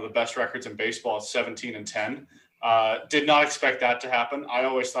having one of the best records in baseball at 17-10. Did not expect that to happen. I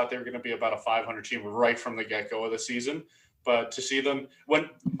always thought they were going to be about a 500 team right from the get-go of the season. But to see them,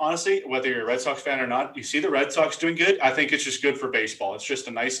 honestly, whether you're a Red Sox fan or not, you see the Red Sox doing good, I think it's just good for baseball. It's just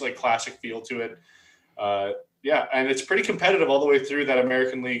a nice, classic feel to it. Yeah, and it's pretty competitive all the way through that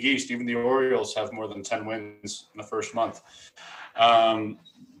American League East. Even the Orioles have more than 10 wins in the first month.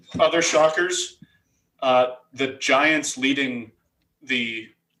 Other shockers, the Giants leading the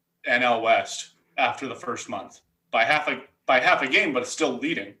NL West after the first month by half a game, but it's still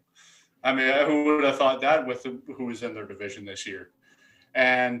leading. I mean, who would have thought that with who was in their division this year?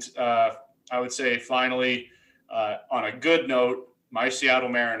 And I would say finally, on a good note, my Seattle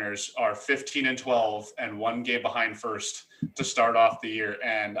Mariners are 15-12 and one game behind first to start off the year.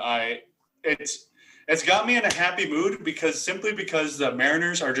 And it's got me in a happy mood because the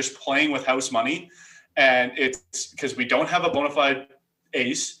Mariners are just playing with house money. And it's because we don't have a bona fide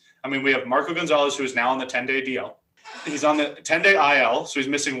ace. I mean, we have Marco Gonzalez, who is now on the 10-day DL. He's on the 10-day IL, so he's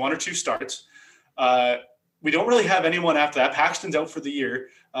missing 1 or 2 starts. We don't really have anyone after that. Paxton's out for the year.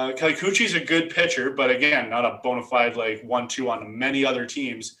 Kikuchi's a good pitcher, but again, not a bona fide like 1-2 on many other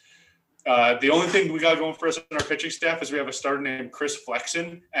teams. The only thing we got going for us in our pitching staff is we have a starter named Chris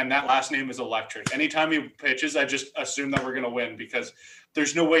Flexen, and that last name is electric. Anytime he pitches, I just assume that we're going to win because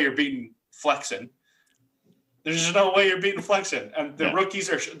there's no way you're beating Flexen. There's just no way you're beating Flexen. And the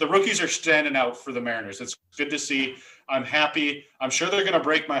rookies are standing out for the Mariners. It's good to see. I'm happy. I'm sure they're going to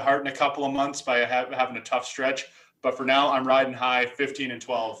break my heart in a couple of months by having a tough stretch. But for now, I'm riding high,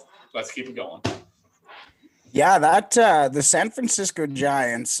 15-12. Let's keep it going. Yeah, the San Francisco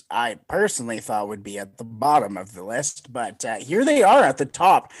Giants, I personally thought would be at the bottom of the list, but here they are at the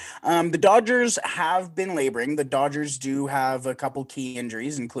top. The Dodgers have been laboring. The Dodgers do have a couple key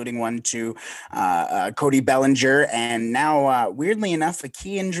injuries, including one to Cody Bellinger, and now, weirdly enough, a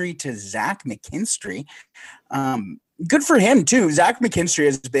key injury to Zach McKinstry. Good for him, too. Zach McKinstry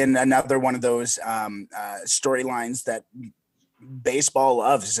has been another one of those storylines that baseball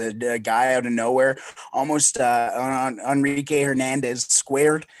loves. A guy out of nowhere, almost on Enrique Hernandez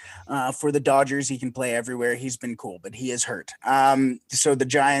squared for the Dodgers. He can play everywhere. He's been cool, but he is hurt. So the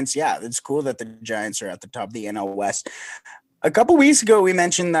Giants, it's cool that the Giants are at the top of the NL West. A couple weeks ago, we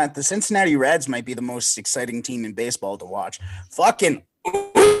mentioned that the Cincinnati Reds might be the most exciting team in baseball to watch. Fucking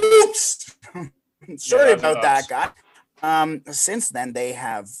oops. Sorry about that, guy. Since then, they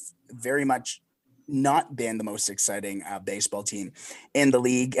have very much not been the most exciting baseball team in the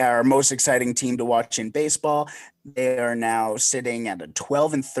league, or most exciting team to watch in baseball. They are now sitting at a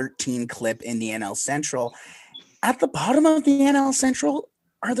 12-13 clip in the NL Central. At the bottom of the NL Central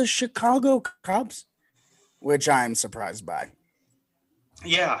are the Chicago Cubs, which I'm surprised by.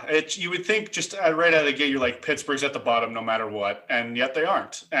 Yeah, you would think just right out of the gate, you're like, Pittsburgh's at the bottom no matter what, and yet they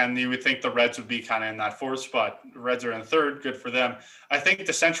aren't. And you would think the Reds would be kind of in that 4th spot. The Reds are in 3rd, good for them. I think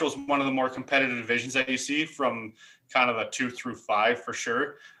the Central is one of the more competitive divisions that you see from kind of a 2 through 5 for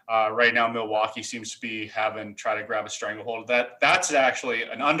sure. Right now, Milwaukee seems to be try to grab a stranglehold of that. That's actually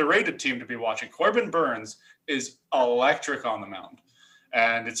an underrated team to be watching. Corbin Burns is electric on the mound,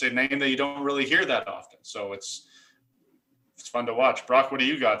 and it's a name that you don't really hear that often. So it's fun to watch. Brock, what do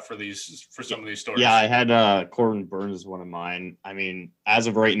you got for some of these stories? Yeah, I had Corbin Burns as one of mine. I mean, as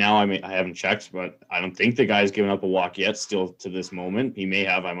of right now, I haven't checked, but I don't think the guy's given up a walk yet still to this moment. He may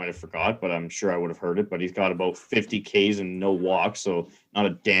have, I might have forgot, but I'm sure I would have heard it. But he's got about 50 Ks and no walks, so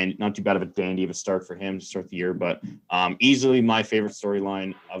not too bad of a dandy of a start for him to start the year. But easily my favorite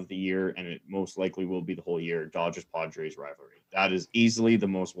storyline of the year, and it most likely will be the whole year, Dodgers-Padres rivalry. That is easily the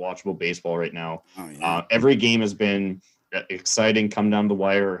most watchable baseball right now. Oh, yeah. Every game has been exciting, come down the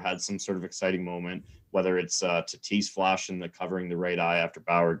wire, or had some sort of exciting moment, whether it's Tatis flashing covering the right eye after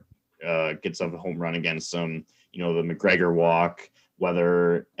Bauer gets up a home run against him, the McGregor walk,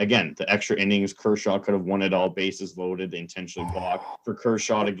 whether, again, the extra innings, Kershaw could have won it all, bases loaded, they intentionally blocked for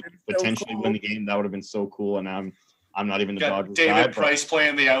Kershaw to potentially win the game. That would have been so cool. And I'm not even the Dodgers David guy, Price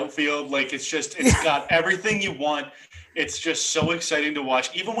playing the outfield. Like, it's got everything you want. It's just so exciting to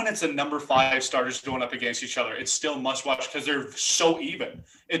watch. Even when it's the number 5 starters going up against each other, it's still must watch because they're so even.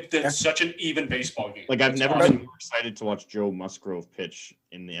 It's such an even baseball game. Like, I've never been more excited to watch Joe Musgrove pitch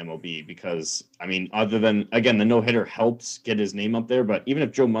in the MLB because, I mean, other than, again, the no-hitter helps get his name up there, but even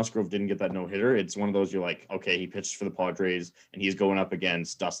if Joe Musgrove didn't get that no-hitter, it's one of those you're like, okay, he pitched for the Padres and he's going up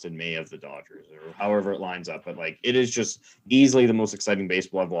against Dustin May of the Dodgers or however it lines up. But, like, it is just easily the most exciting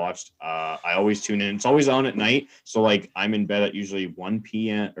baseball I've watched. I always tune in. It's always on at night, so, like, I'm in bed at usually 1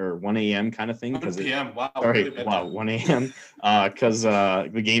 p.m. or 1 a.m. kind of thing. 1 p.m. Wow. Sorry, really 1 a.m. Because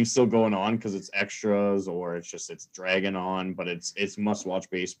the game's still going on because it's extras or it's dragging on, but it's must-watch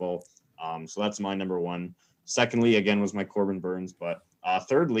baseball. So that's my number 1. Secondly, again, was my Corbin Burns. But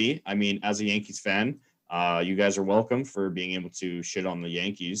thirdly, I mean, as a Yankees fan, you guys are welcome for being able to shit on the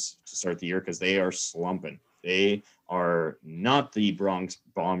Yankees to start the year because they are slumping. They are not the Bronx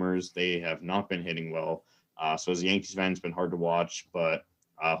Bombers. They have not been hitting well. So as a Yankees fan, it's been hard to watch, but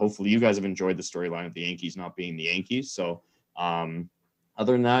hopefully you guys have enjoyed the storyline of the Yankees not being the Yankees. So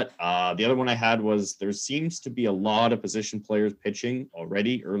other than that, the other one I had was there seems to be a lot of position players pitching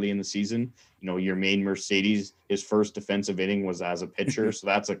already early in the season. Your main Mercedes, his first defensive inning was as a pitcher, so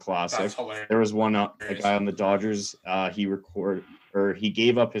that's a classic. There was one a guy on the Dodgers. He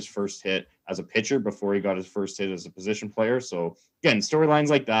gave up his first hit as a pitcher before he got his first hit as a position player. So again, storylines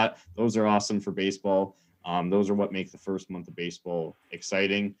like that, those are awesome for baseball. Those are what make the first month of baseball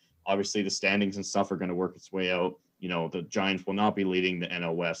exciting. Obviously, the standings and stuff are going to work its way out. You know, the Giants will not be leading the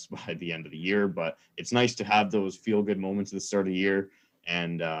NL West by the end of the year, but it's nice to have those feel-good moments at the start of the year.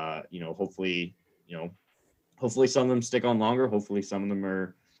 And, hopefully some of them stick on longer. Hopefully some of them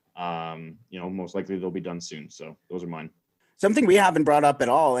are, most likely they'll be done soon. So those are mine. Something we haven't brought up at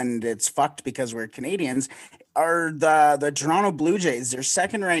all, and it's fucked because we're Canadians, are the Toronto Blue Jays. They're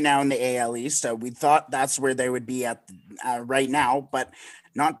second right now in the AL East. We thought that's where they would be at right now, but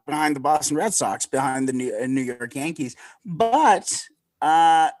not behind the Boston Red Sox, behind the New York Yankees. But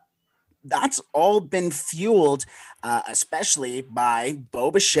that's all been fueled, especially by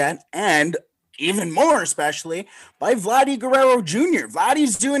Bo Bichette, and even more especially by Vladdy Guerrero Jr.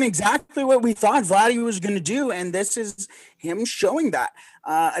 Vladdy's doing exactly what we thought Vladdy was going to do, and this is him showing that.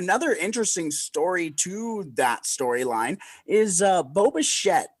 Another interesting story to that storyline is Bo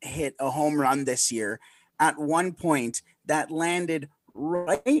Bichette hit a home run this year at one point that landed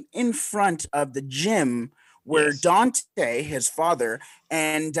right in front of the gym where Yes. Dante, his father,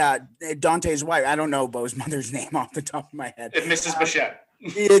 and Dante's wife, I don't know Bo's mother's name off the top of my head. Mrs. Bichette.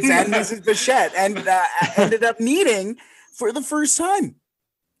 It's and Mrs. Bichette, and ended up meeting for the first time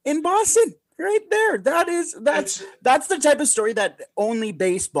in Boston, right there. That's the type of story that only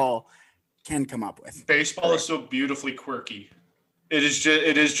baseball can come up with. Baseball is so beautifully quirky. It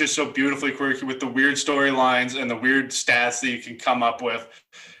is just so beautifully quirky with the weird storylines and the weird stats that you can come up with.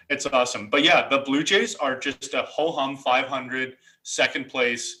 It's awesome. But yeah, the Blue Jays are just a ho-hum 500, second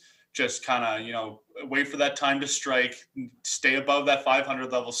place, just kind of, wait for that time to strike, stay above that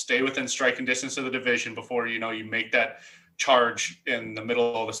 500 level, stay within striking distance of the division before, you make that charge in the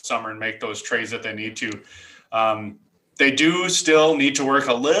middle of the summer and make those trades that they need to. They do still need to work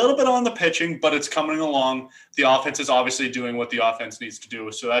a little bit on the pitching, but it's coming along. The offense is obviously doing what the offense needs to do.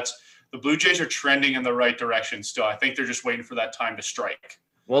 So the Blue Jays are trending in the right direction still. I think they're just waiting for that time to strike.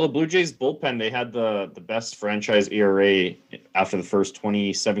 Well, the Blue Jays bullpen, they had the best franchise ERA after the first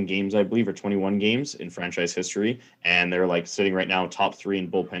 27 games, I believe, or 21 games in franchise history. And they're sitting right now top 3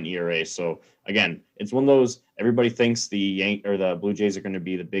 in bullpen ERA. So again, it's one of those, everybody thinks the Blue Jays are going to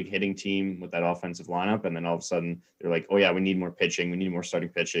be the big hitting team with that offensive lineup. And then all of a sudden they're like, oh yeah, we need more pitching. We need more starting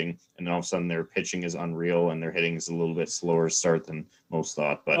pitching. And then all of a sudden their pitching is unreal and their hitting is a little bit slower start than most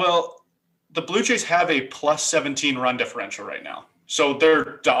thought. But well, the Blue Jays have a plus 17 run differential right now. So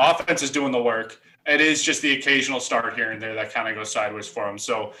the offense is doing the work. It is just the occasional start here and there that kind of goes sideways for them.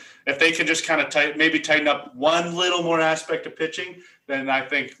 So if they can just kind of tighten up one little more aspect of pitching, then I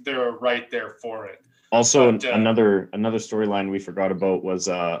think they're right there for it. Also, another storyline we forgot about was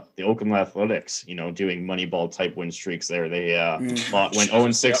the Oakland Athletics, doing Moneyball type win streaks there. They went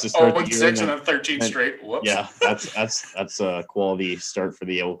 0-6 to start the year. 0-6 and then 13 straight. Whoops. Yeah, that's a quality start for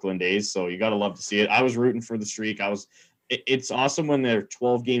the Oakland A's. So you got to love to see it. I was rooting for the streak. It's awesome when they're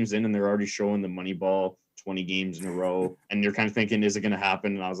 12 games in and they're already showing the Moneyball 20 games in a row, and you're kind of thinking, is it going to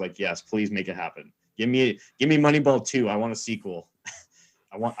happen? And I was like, yes, please make it happen. Give me Moneyball 2. I want a sequel.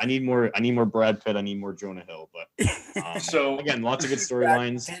 I need more Brad Pitt. I need more Jonah Hill. But so again, lots of good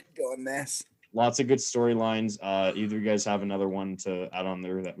storylines. Lots of good storylines. Either of you guys have another one to add on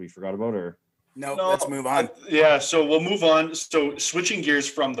there that we forgot about, or no? Let's move on. Yeah, so we'll move on. So switching gears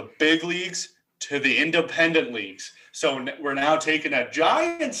from the big leagues to the independent leagues. So we're now taking a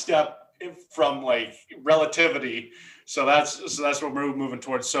giant step from relativity. So that's what we're moving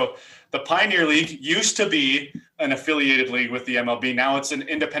towards. So the Pioneer League used to be an affiliated league with the MLB. Now it's an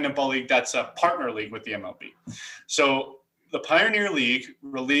independent ball league that's a partner league with the MLB. So the Pioneer League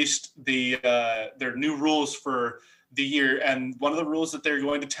released their new rules for the year. And one of the rules that they're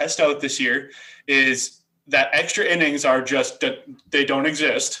going to test out this year is that extra innings are just, they don't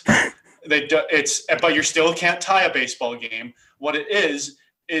exist. But you still can't tie a baseball game. What it is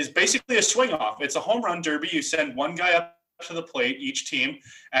basically a swing off. It's a home run derby. You send one guy up to the plate, each team,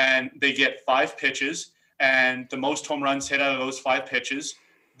 and they get 5 pitches, and the most home runs hit out of those 5 pitches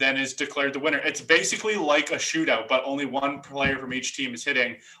then is declared the winner. It's basically like a shootout, but only one player from each team is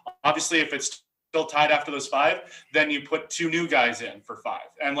hitting. Obviously, if it's still tied after those 5, then you put 2 new guys in for 5.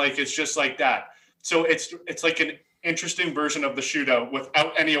 And it's just like that. So it's like an interesting version of the shootout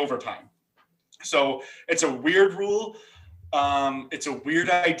without any overtime. So it's a weird rule. It's a weird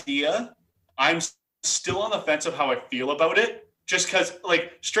idea. I'm still on the fence of how I feel about it, just because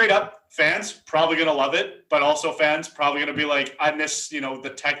straight up fans probably going to love it, but also fans probably going to be like, I miss,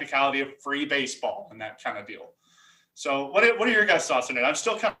 the technicality of free baseball and that kind of deal. So what are your guys' thoughts on it? I'm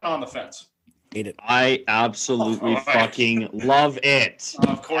still kind of on the fence. Hate it. I absolutely Oh, fucking love it.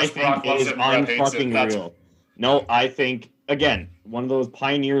 Of course, I think Brock it loves is it and Brett hates it. unfucking That's real. No, I think again, one of those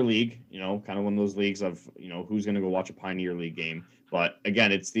Pioneer League, kind of one of those leagues of, who's going to go watch a Pioneer League game. But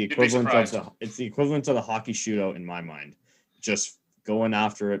again, it's the You'd be equivalent of surprised. it's the equivalent of the hockey shootout in my mind. Just going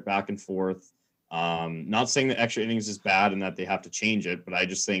after it back and forth. Not saying that extra innings is bad and that they have to change it, but I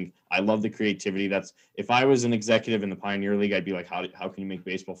just think I love the creativity. That's if I was an executive in the Pioneer League, I'd be like, how can you make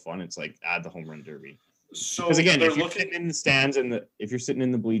baseball fun? It's like add the home run derby. So Because again, they're if you're looking. sitting in the stands if you're sitting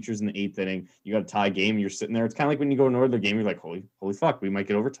in the bleachers in the 8th inning, you got a tie game, you're sitting there. It's kind of like when you go to another game, you're like, holy fuck, we might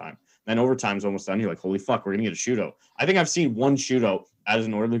get overtime. Then overtime's almost done. You're like, holy fuck, we're gonna get a shootout. I think I've seen one shootout as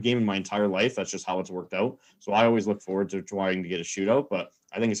an Oilers game in my entire life. That's just how it's worked out. So I always look forward to trying to get a shootout, but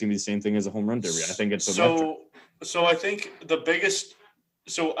I think it's gonna be the same thing as a home run derby. I think it's electric. So I think the biggest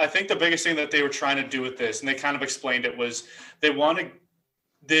thing that they were trying to do with this, and they kind of explained it, was they wanted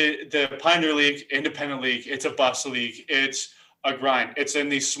the Pioneer League, independent league. It's a bus league. It's a grind. It's in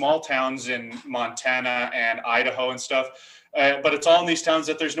these small towns in Montana and Idaho and stuff. But it's all in these towns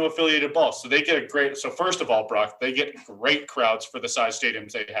that there's no affiliated ball. So they get so first of all, Brock, they get great crowds for the size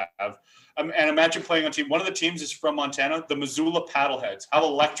stadiums they have. And imagine playing on team. One of the teams is from Montana, the Missoula Paddleheads. How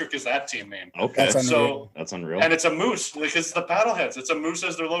electric is that team name? Okay, That's unreal. And it's a moose because it's the Paddleheads. It's a moose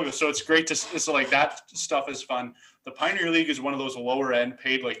as their logo. So it's great it's like that stuff is fun. The Pioneer League is one of those lower end,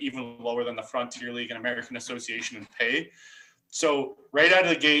 paid like even lower than the Frontier League and American Association in pay. So right out of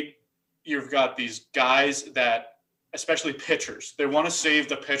the gate, you've got these guys that, especially pitchers, they want to save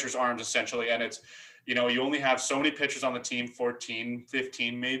the pitcher's arms essentially. And it's, you only have so many pitchers on the team, 14,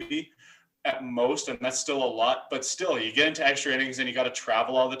 15 maybe at most. And that's still a lot, but still you get into extra innings and you got to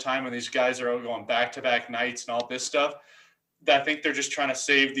travel all the time. And these guys are going back-to-back nights and all this stuff. I think they're just trying to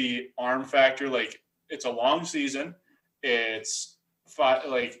save the arm factor. Like it's a long season. It's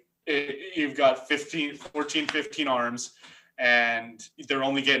you've got 14, 15 arms and they're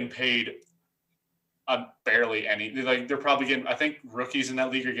only getting paid barely any. Like they're probably getting, I think rookies in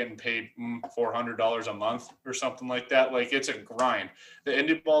that league are getting paid $400 a month or something like that. Like it's a grind. The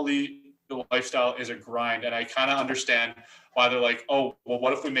Indie Ball League, the lifestyle is a grind. And I kind of understand why they're like, oh, well,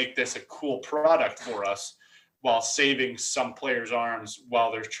 what if we make this a cool product for us while saving some players' arms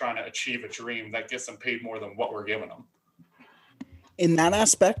while they're trying to achieve a dream that gets them paid more than what we're giving them. In that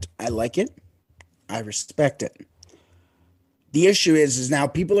aspect, I like it. I respect it. The issue is now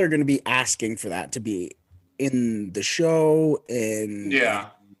people are going to be asking for that to be in the show, in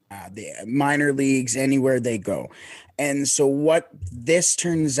the minor leagues, anywhere they go. And so what this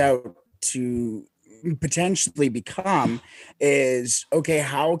turns out to potentially become is, okay,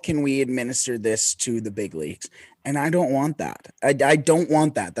 how can we administer this to the big leagues? And I don't want that. I don't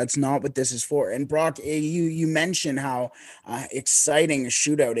want that. That's not what this is for. And Brock, you mentioned how exciting a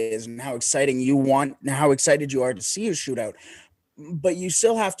shootout is and how excited you are to see a shootout. But you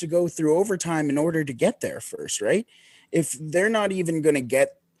still have to go through overtime in order to get there first, right? If they're not even going to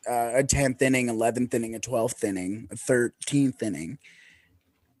get a 10th inning, 11th inning, a 12th inning, a 13th inning,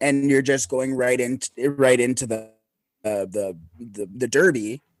 and you're just going right into the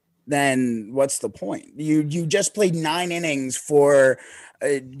derby, then what's the point? You just played 9 innings for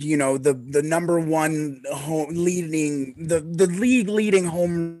the number one the league leading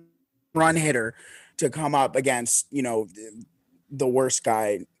home run hitter to come up against the worst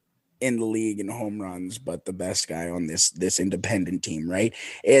guy in the league in home runs, but the best guy on this independent team, right?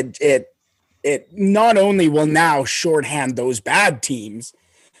 It not only will now shorthand those bad teams,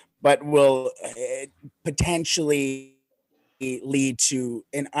 but will potentially lead to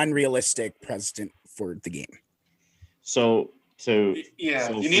an unrealistic precedent for the game. You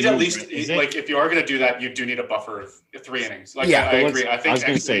need at least if you are going to do that, you do need a buffer of 3 innings. I agree. I was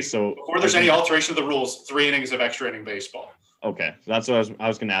going to say, before there's any alteration of the rules, 3 innings of extra inning baseball. Okay, that's what I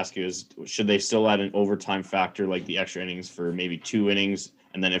was going to ask you is, should they still add an overtime factor like the extra innings for maybe 2 innings,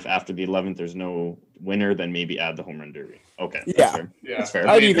 and then if after the 11th there's no winner, then maybe add the home run derby? Okay, that's fair.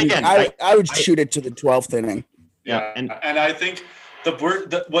 I would shoot it to the 12th inning. Yeah, and I think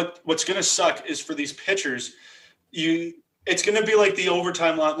what's going to suck is for these pitchers, it's going to be like the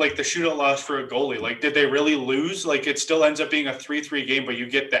overtime loss, like the shootout loss for a goalie. Like, did they really lose? Like, it still ends up being a 3-3 game, but you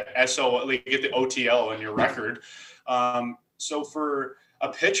get the you get the OTL in your record. So for a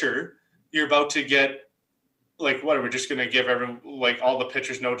pitcher, you're about to get what are we just going to give everyone all the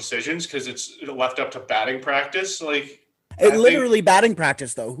pitchers no decisions because it's left up to batting practice? Batting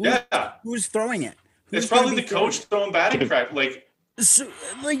practice though. Who's throwing it? It's probably the coach throwing batting practice. So,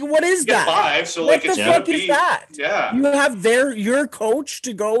 what is that? 5, so what the fuck is that? Yeah, you have your coach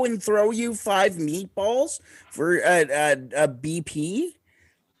to go and throw you 5 meatballs for a BP.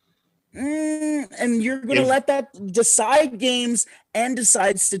 And you're going to If- let that decide games and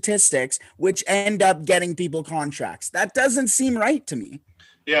decide statistics, which end up getting people contracts. That doesn't seem right to me.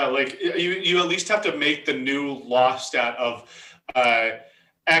 Yeah, like you at least have to make the new law stat of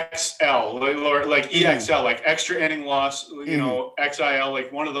XL or like EXL, like extra inning loss, you know, XIL,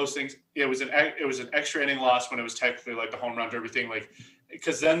 like one of those things. It was an extra inning loss when it was technically like the home run derby thing, like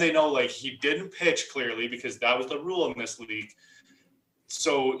because then they know like he didn't pitch clearly because that was the rule in this league.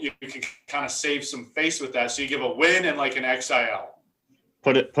 So you can kind of save some face with that. So you give a win and like an XIL.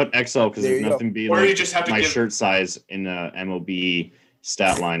 Put XL because There there's you nothing be Or like you just have to my give- shirt size in a MLB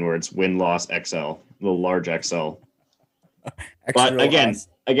stat line where it's win loss XL, little large XL. Extra But loss.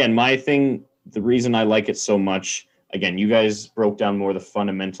 again, my thing, the reason I like it so much, again, you guys broke down more the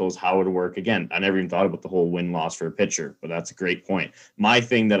fundamentals, how it would work. Again, I never even thought about the whole win loss for a pitcher, but that's a great point. My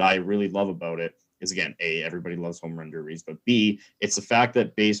thing that I really love about it is, again, A, everybody loves home run derbies, but B, it's the fact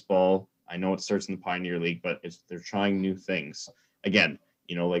that baseball, I know it starts in the Pioneer League, but they're trying new things. Again,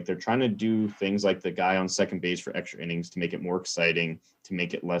 you know, like they're trying to do things like the guy on second base for extra innings to make it more exciting, to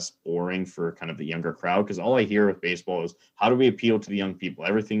make it less boring for kind of the younger crowd. Because all I hear with baseball is, how do we appeal to the young people?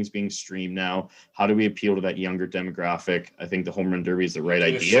 Everything's being streamed now. How do we appeal to that younger demographic? I think the home run derby is the right The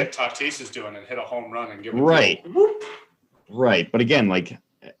idea. shit Tatis is doing and hit a home run and give it Right. Right. But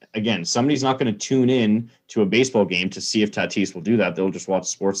again, somebody's not going to tune in to a baseball game to see if Tatis will do that. They'll just watch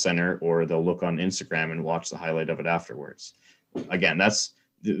SportsCenter or they'll look on Instagram and watch the highlight of it afterwards. Again,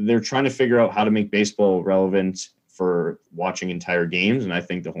 they're trying to figure out how to make baseball relevant for watching entire games. And I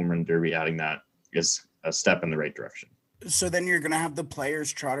think the home run derby adding that is a step in the right direction. So then you're going to have the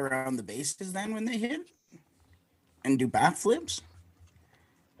players trot around the bases then when they hit and do backflips?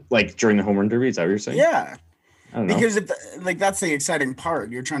 Like during the home run derby, is that what you're saying? Yeah. I don't know. Because that's the exciting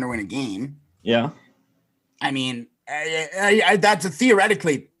part. You're trying to win a game. Yeah. I mean, that's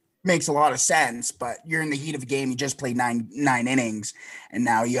theoretically makes a lot of sense, but you're in the heat of a game. You just played nine innings, and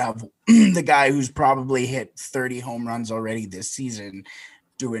now you have the guy who's probably hit 30 home runs already this season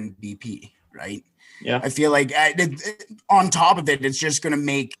doing BP, right? Yeah. I feel like on top of it, it's just going to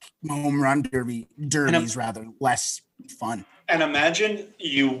make home run derbies rather less fun. And imagine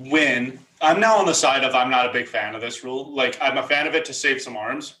you win. I'm now on the side of I'm not a big fan of this rule. Like I'm a fan of it to save some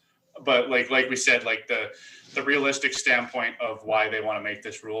arms, but like we said, like the realistic standpoint of why they want to make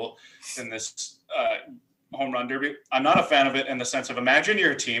this rule in this home run derby, I'm not a fan of it in the sense of, imagine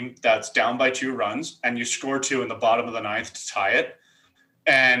you're a team that's down by 2 runs and you score 2 in the bottom of the 9th to tie it.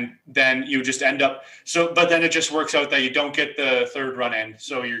 And then you just end up but then it just works out that you don't get the 3rd run in.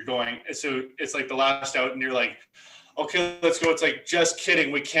 So it's like the last out and you're like, okay, let's go. It's like, just kidding.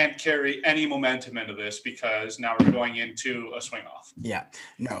 We can't carry any momentum into this because now we're going into a swing off. Yeah,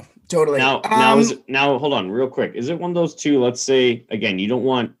 no, totally. Now hold on real quick. Is it one of those two? Let's say, again, you don't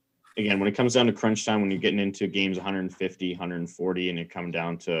want, when it comes down to crunch time, when you're getting into games 150, 140, and it come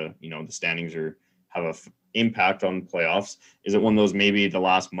down to, the standings have a impact on playoffs. Is it one of those, maybe the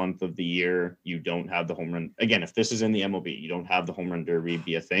last month of the year, you don't have the home run? Again, if this is in the MLB, you don't have the home run derby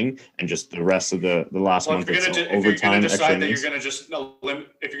be a thing, and just the rest of the last month, If it's you're going overtime, to extra decide that innings. you're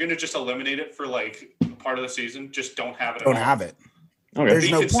going to just eliminate it for like part of the season, just don't have it. Don't have it. Okay. There's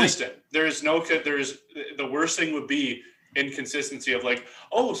Be no consistent. The worst thing would be inconsistency of like,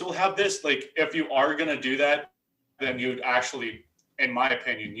 oh, so we'll have this. Like, if you are going to do that, then you'd actually, in my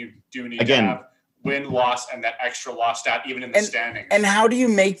opinion, you do need to have win, loss, and that extra loss stat, even in the standings. And how do you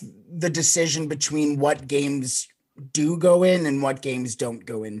make the decision between what games do go in and what games don't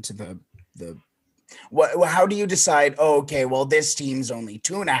go into the how do you decide, okay, well, this team's only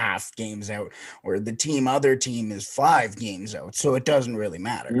 2.5 games out, or the other team is 5 games out, so it doesn't really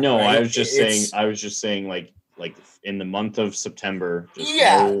matter? No, right? I was just saying like in the month of September, just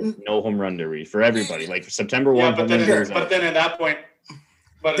no home run derby for everybody. Like September 1. But then at that point,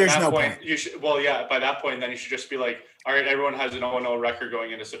 there's no point. You should. Well, yeah. By that point, then you should just be like, all right, everyone has an 0-0 record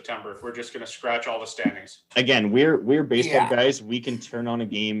going into September. We're just going to scratch all the standings. Again, we're baseball guys. We can turn on a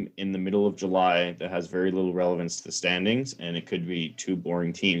game in the middle of July that has very little relevance to the standings, and it could be 2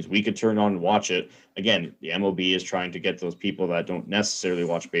 boring teams. We could turn on and watch it. Again, the MLB is trying to get those people that don't necessarily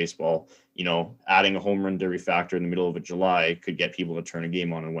watch baseball. Adding a home run derby factor in the middle of July could get people to turn a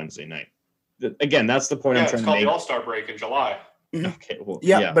game on Wednesday night. Again, that's the point I'm trying to make. It's called the All-Star break in July. Okay, well,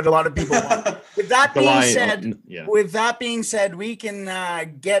 but a lot of people want. With that being said, we can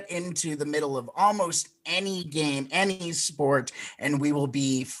get into the middle of almost any game, any sport, and we will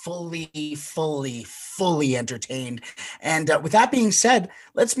be fully entertained. And with that being said,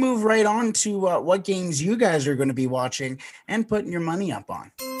 let's move right on to what games you guys are going to be watching and putting your money up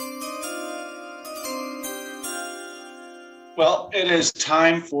on. Well, it is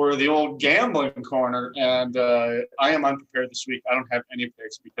time for the old gambling corner, and I am unprepared this week. I don't have any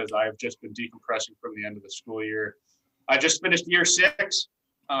picks because I have just been decompressing from the end of the school year. I just finished year 6.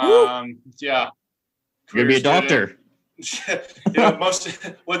 Yeah. You're gonna be a doctor. Most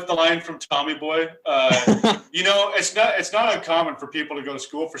what's the line from Tommy Boy? It's not uncommon for people to go to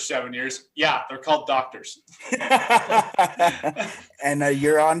school for 7 years. Yeah, they're called doctors. And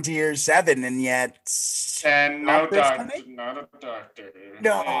you're on to year 7, and yet not a doctor.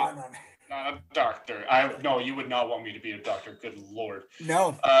 No. Not a doctor. No, you would not want me to be a doctor. Good Lord.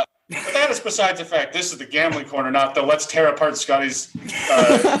 No. But that is besides the fact. This is the gambling corner, not the let's tear apart Scotty's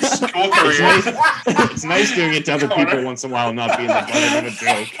school career. It's nice doing it to other people once in a while, not being the butt of a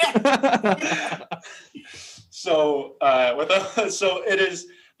joke. So it is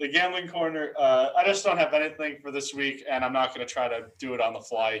the gambling corner. I just don't have anything for this week, and I'm not going to try to do it on the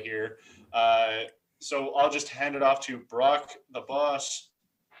fly here. So I'll just hand it off to Brock, the boss,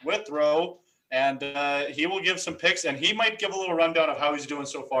 Withrow. And he will give some picks, and he might give a little rundown of how he's doing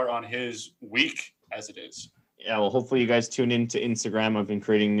so far on his week as it is. Yeah, well, hopefully you guys tune in to Instagram. I've been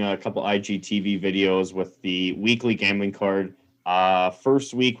creating a couple IGTV videos with the weekly gambling card.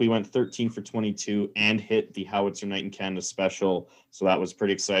 First week, we went 13 for 22 and hit the Howitzer Night in Canada special. So that was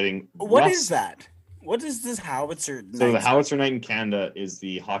pretty exciting. What is that? What is this Howitzer Night? So the Howitzer Night in Canada is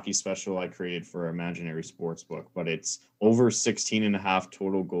the hockey special I created for Imaginary Sportsbook, but it's over 16.5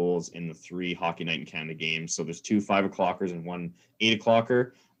 total goals in the 3 Hockey Night in Canada games. So there's 2 5-o'clockers and 1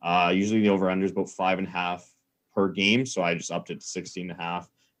 8-o'clocker. Usually the over-under is about 5.5 per game. So I just upped it to 16.5.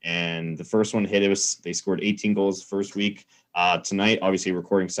 And the first one hit, they scored 18 goals the first week. Tonight, obviously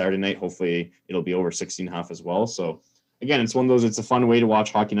recording Saturday night, hopefully it'll be over 16.5 as well. So again, it's one of those, it's a fun way to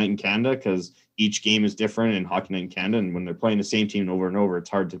watch Hockey Night in Canada because each game is different in Hockey Night in Canada. And when they're playing the same team over and over, it's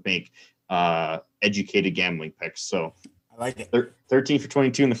hard to make educated gambling picks. So I like it. 13 for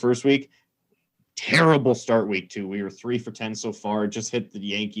 22 in the first week. Terrible start week 2. We were 3 for 10 so far. Just hit the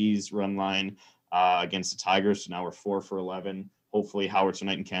Yankees run line against the Tigers. So now we're 4 for 11. Hopefully Howitzer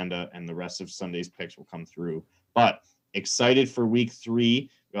Night in Canada and the rest of Sunday's picks will come through. But excited for week 3.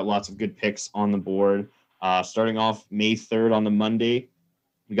 We got lots of good picks on the board. Starting off May 3rd on the Monday,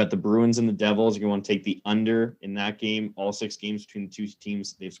 we got the Bruins and the Devils. You want to take the under in that game. All 6 games between the two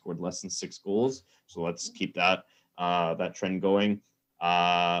teams, they've scored less than 6 goals. So let's keep that trend going.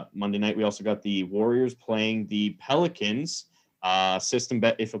 Monday night, we also got the Warriors playing the Pelicans. System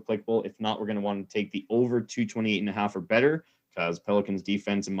bet if applicable. If not, we're going to want to take the over 228.5 or better because Pelicans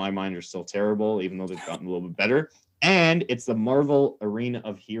defense in my mind are still terrible, even though they've gotten a little bit better. And it's the Marvel Arena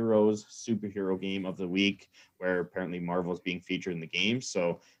of Heroes superhero game of the week, where apparently Marvel is being featured in the game.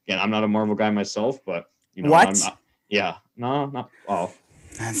 So again, I'm not a Marvel guy myself, but what?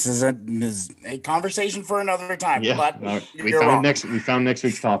 This is a conversation for another time. Yeah, but we found next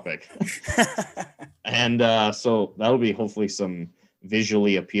week's topic, and so that'll be hopefully some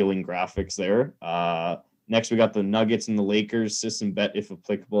visually appealing graphics there. Next, we got the Nuggets and the Lakers. System bet if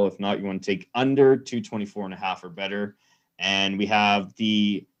applicable. If not, you want to take under 224.5 or better. And we have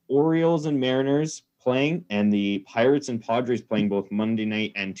the Orioles and Mariners playing, and the Pirates and Padres playing both Monday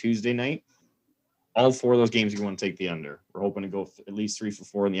night and Tuesday night. All 4 of those games, you want to take the under. We're hoping to go at least 3 for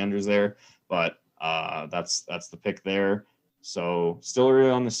 4 in the unders there, but that's the pick there. So still early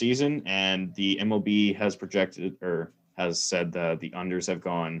on the season, and the MLB has projected or has said that the unders have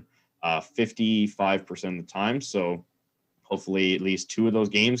gone 55% of the time. So hopefully at least 2 of those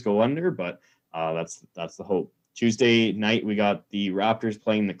games go under, but that's the hope. Tuesday night, we got the Raptors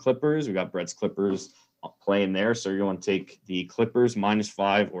playing the Clippers. We got Brett's Clippers playing there. So you're going to take the Clippers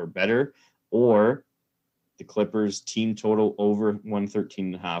 -5 or better, or the Clippers team total over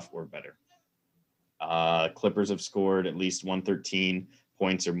 113.5 or better. Clippers have scored at least 113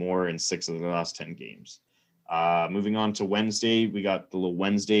 points or more in 6 of the last 10 games. Moving on to Wednesday, we got the little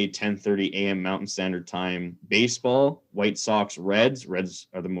Wednesday 10:30 a.m. Mountain Standard Time baseball. White Sox, Reds. Reds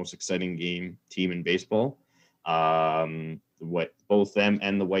are the most exciting team in baseball. Both them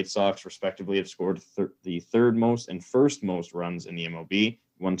and the White Sox, respectively, have scored the third most and first most runs in the MLB.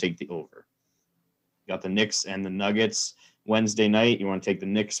 You want to take the over. Got the Knicks and the Nuggets Wednesday night. You want to take the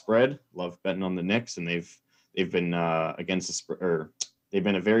Knicks spread. Love betting on the Knicks, and they've been against the spread, or they've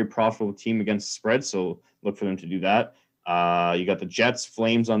been a very profitable team against the spread. So look for them to do that. You got the Jets,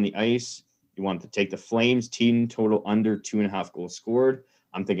 Flames on the ice. You want to take the Flames team total under 2.5 goals scored.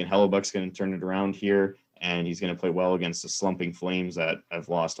 I'm thinking Hellebuck's going to turn it around here, and he's going to play well against the slumping Flames that have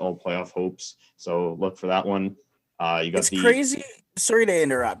lost all playoff hopes. So look for that one. You got It's crazy. Sorry to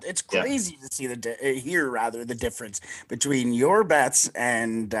interrupt. It's crazy to see the difference between your bets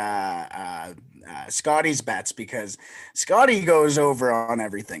and Scotty's bets, because Scotty goes over on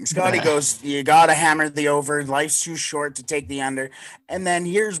everything. Scotty goes, you gotta hammer the over. Life's too short to take the under. And then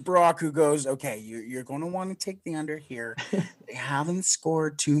here's Brock, who goes, okay, you're going to want to take the under here. They haven't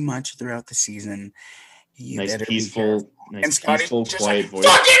scored too much throughout the season. You nice peaceful, quiet voice.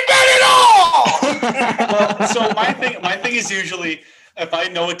 Fucking bet it all. Well, so my thing is usually, if I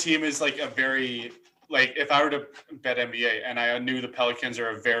know a team is like a very, like if I were to bet NBA and I knew the Pelicans are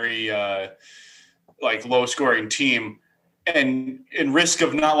a very like low scoring team, and in risk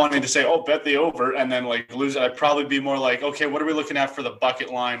of not wanting to say, oh, bet the over and then like lose it, I'd probably be more like, okay, what are we looking at for the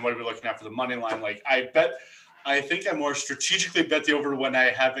bucket line? What are we looking at for the money line? Like I think I more strategically bet the over when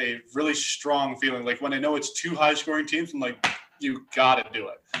I have a really strong feeling. Like when I know it's two high scoring teams, I'm like, you got to do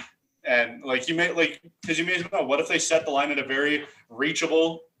it. And like you may like, because you may as well, what if they set the line at a very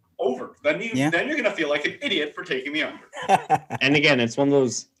reachable over? Then you're going to feel like an idiot for taking the under. And again, it's one of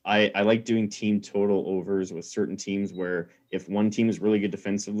those, I like doing team total overs with certain teams where if one team is really good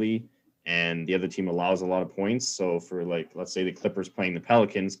defensively and the other team allows a lot of points. So for like, let's say the Clippers playing the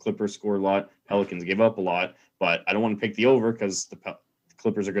Pelicans, Clippers score a lot, Pelicans give up a lot, but I don't want to pick the over because the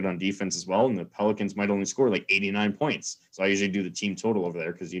Clippers are good on defense as well, and the Pelicans might only score like 89 points. So I usually do the team total over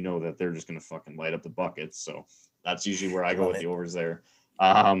there because you know that they're just going to fucking light up the buckets. So that's usually where I go with the overs there.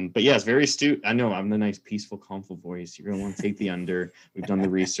 But yeah, it's very astute. I know I'm the nice, peaceful, calmful voice. You're going to want to take the under. We've done the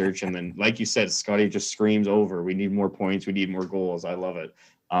research. And then, like you said, Scotty just screams over. We need more points. We need more goals. I love it.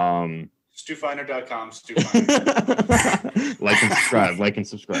 StuFiner.com, StuFiner. Like and subscribe. Like and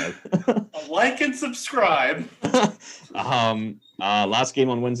subscribe. Like and subscribe. Last game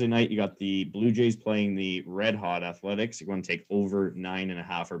on Wednesday night, you got the Blue Jays playing the Red Hot Athletics. You're going to take over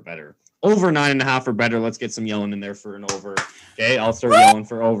 9.5 or better. Over 9.5 or better. Let's get some yelling in there for an over. Okay, I'll start yelling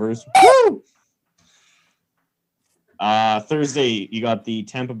for overs. Woo! Thursday, you got the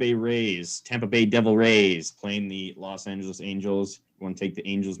Tampa Bay Devil Rays playing the Los Angeles Angels. You want to take the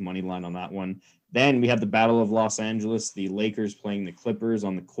Angels money line on that one. Then we have the Battle of Los Angeles, the Lakers playing the Clippers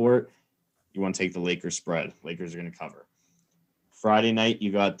on the court. You want to take the Lakers spread. Lakers are going to cover. Friday night,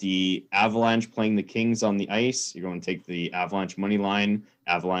 you got the Avalanche playing the Kings on the ice. You're going to take the Avalanche money line.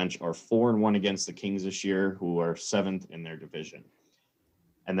 Avalanche are 4-1 against the Kings this year, who are 7th in their division.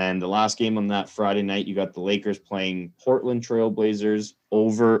 And then the last game on that Friday night, you got the Lakers playing Portland Trail Blazers.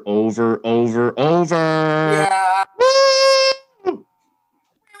 Over. Yeah. Woo!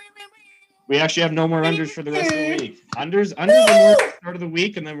 We actually have no more unders for the rest of the week. Unders are more at the start of the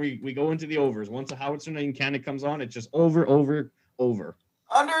week, and then we go into the overs. Once the Howitzer Night in Canada comes on, it's just over. Unders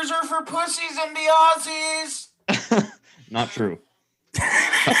are for pussies and the Aussies. Not true.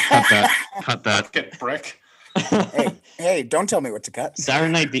 Cut that. Get brick. Hey, don't tell me what to cut.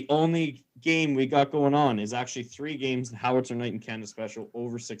 Saturday night, the only game we got going on is actually 3 games. The Howitzer Night in Canada special,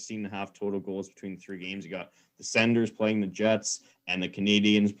 over 16.5 total goals between the 3 games. You got the Senders playing the Jets and the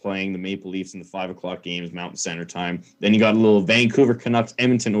Canadians playing the Maple Leafs in the 5 o'clock games, Mountain Standard Time. Then you got a little Vancouver Canucks,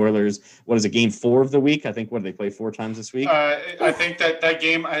 Edmonton Oilers. What is it, game 4 of the week? I think, what, they play 4 times this week? I think that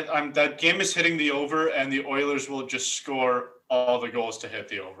game, that game is hitting the over, and the Oilers will just score all the goals to hit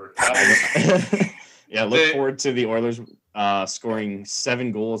the over. Yeah, look forward to the Oilers scoring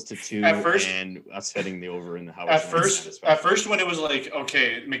 7 goals to 2 and us hitting the over in the house. At first, when it was like,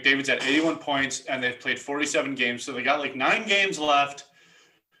 okay, McDavid's at 81 points and they've played 47 games, so they got like 9 games left.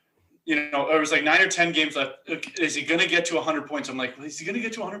 You know, it was like 9 or 10 games left. Is he going to get to 100 points? I'm like, well, is he going to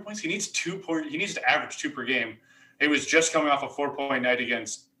get to 100 points? He needs 2 points. He needs to average 2 per game. He was just coming off a 4-point night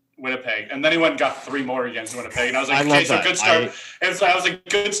against Winnipeg, and then he went and got 3 more against Winnipeg, and I was like, okay, so good start. I was like,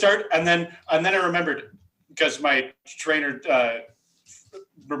 good start, and then I remembered, because my trainer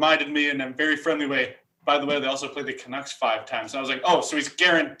reminded me in a very friendly way, by the way, they also played the Canucks 5 times, and I was like, oh, so he's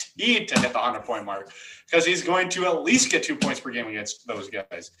guaranteed to hit the 100-point mark, because he's going to at least get 2 points per game against those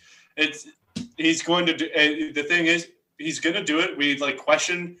guys. He's going to do. The thing is, he's going to do it.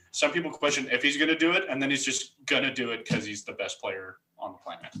 Some people question if he's going to do it, and then he's just going to do it because he's the best player on the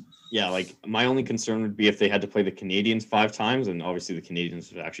planet. Yeah, like my only concern would be if they had to play the Canadians 5 times, and obviously the Canadians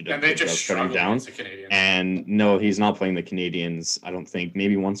have actually done. And they just struggled against the Canadians. And no, he's not playing the Canadians. I don't think.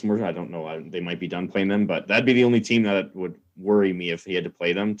 Maybe once more. I don't know. They might be done playing them, but that'd be the only team that would worry me if he had to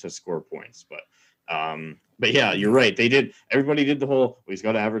play them to score points. But yeah, you're right. Everybody did the whole, well, he's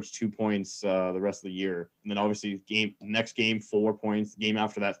got to average 2 points the rest of the year. And then obviously next game, 4 points, game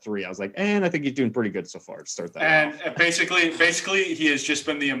after that, 3. I was like, and I think he's doing pretty good so far to start that. And basically he has just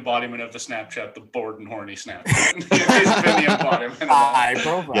been the embodiment of the Snapchat, the bored and horny Snapchat. He's been the embodiment of that.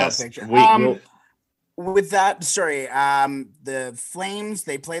 Profile yes, picture. with that, sorry, the Flames,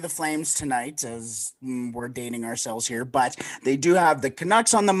 they play the Flames tonight as we're dating ourselves here, but they do have the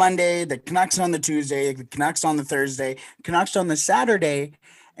Canucks on the Monday, the Canucks on the Tuesday, the Canucks on the Thursday, Canucks on the Saturday,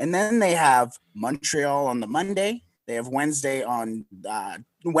 and then they have Montreal on the Monday. They have Wednesday on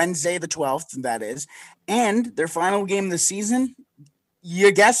Wednesday the 12th, that is, and their final game of the season,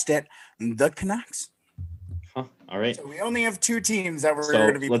 you guessed it, the Canucks. Huh, all right. So we only have 2 teams that we're So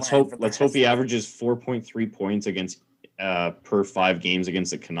going to be let's playing hope for the let's hope rest he of the- averages 4.3 points against per 5 games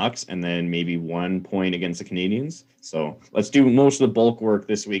against the Canucks, and then maybe 1 point against the Canadians. So let's do most of the bulk work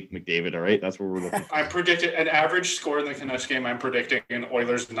this week, McDavid. All right, that's what we're looking for. I'm predicting an average score in the Canucks game. I'm predicting an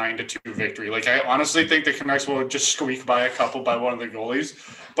Oilers 9-2 victory. Like, I honestly think the Canucks will just squeak by a couple by one of the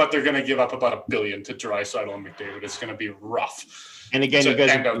goalies, but they're going to give up about $1 billion to Draisaitl and McDavid. It's going to be rough. And again, to you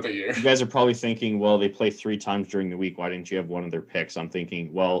end out the year. guys are probably thinking, well, they play 3 times during the week. Why didn't you have one of their picks? I'm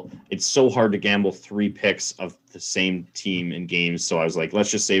thinking, well, it's so hard to gamble 3 picks of the same team in games. So I was like, let's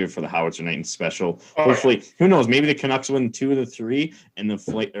just save it for the Howitzer Night special. Hopefully, who knows? Maybe the Canucks win 2 of the 3, and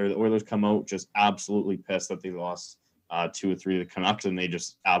the Oilers come out just absolutely pissed that they lost 2 or 3 of the Canucks, and they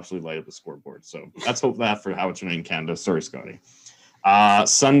just absolutely light up the scoreboard. So let's hope that for Howitzer Night in Canada. Sorry, Scotty.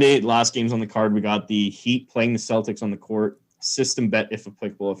 Sunday, last games on the card, we got the Heat playing the Celtics on the court. System bet if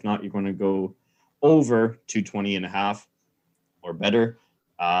applicable. If not, you're going to go over 220.5 or better.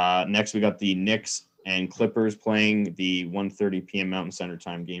 Next, we got the Knicks and Clippers playing the 1:30 p.m. Mountain Standard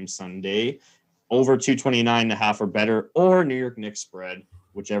Time game Sunday. Over 229.5 or better, or New York Knicks spread,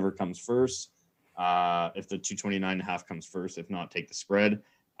 whichever comes first. If the 229.5 comes first, if not, take the spread.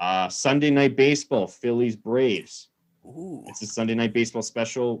 Sunday night baseball, Phillies Braves. Ooh. It's a Sunday night baseball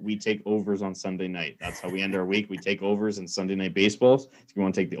special. We take overs on Sunday night. That's how we end our week. We take overs in Sunday night baseballs. If you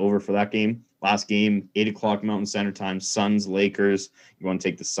want to take the over for that game, last game, 8 o'clock Mountain Standard Time, Suns, Lakers. You want to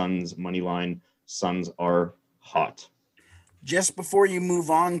take the Suns money line. Suns are hot. Just before you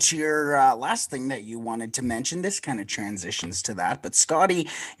move on to your last thing that you wanted to mention, this kind of transitions to that. But Scotty,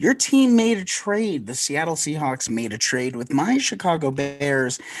 your team made a trade. The Seattle Seahawks made a trade with my Chicago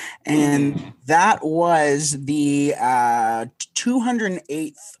Bears, and that was the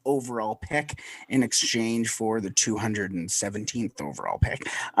 208th overall pick in exchange for the 217th overall pick.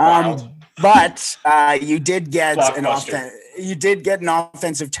 But you did get an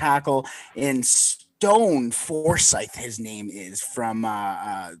offensive tackle in Stone Forsythe, his name is, from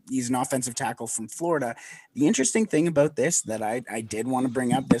he's an offensive tackle from Florida. The interesting thing about this that I did want to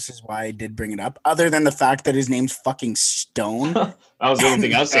bring up, this is why I did bring it up, other than the fact that his name's fucking Stone. That was the only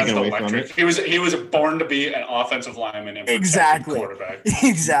thing I was taking away from electric. it. He was born to be an offensive lineman and Exactly. quarterback.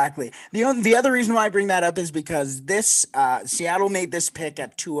 Exactly. The other reason why I bring that up is because this Seattle made this pick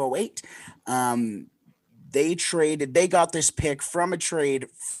at 208. They got this pick from a trade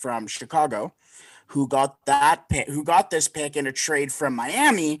from Chicago, who got this pick in a trade from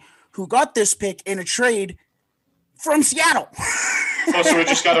Miami, who got this pick in a trade from Seattle. Oh, so we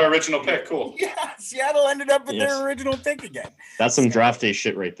just got our original pick. Cool. Yeah, Seattle ended up with their original pick again. That's some draft day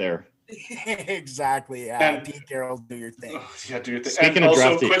shit right there. Exactly. Pete Carroll, do your thing. Yeah, do your thing. Speaking and of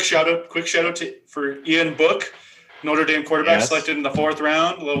also, draft day, quick shout out for Ian Book, Notre Dame quarterback, selected in the 4th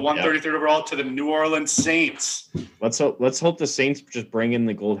round, a little 133rd overall, to the New Orleans Saints. Let's hope the Saints just bring in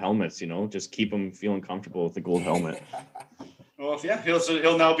the gold helmets, just keep them feeling comfortable with the gold helmet. Well, yeah,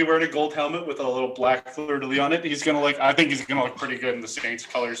 he'll now be wearing a gold helmet with a little black fleur-de-lis on it. I think he's gonna look pretty good in the Saints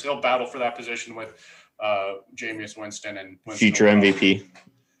colors. He'll battle for that position with Jameis Winston and future MVP.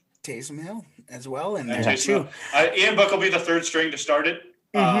 Taysom Hill as well, and Taysom Hill. Ian Book will be the 3rd string to start it.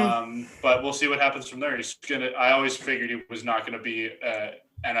 But we'll see what happens from there. I always figured he was not going to be an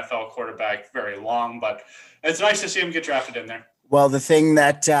NFL quarterback very long, but it's nice to see him get drafted in there. Well, the thing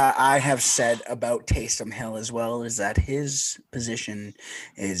that I have said about Taysom Hill as well is that his position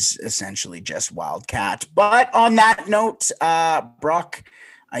is essentially just wildcat. But on that note, Brock,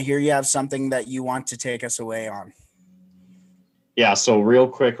 I hear you have something that you want to take us away on. Yeah, so real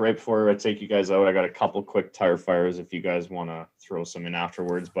quick, right before I take you guys out, I got a couple quick tire fires if you guys want to throw some in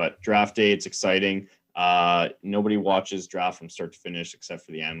afterwards. But draft day, it's exciting. Nobody watches draft from start to finish except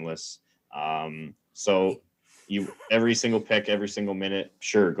for the analysts. So every single pick, every single minute,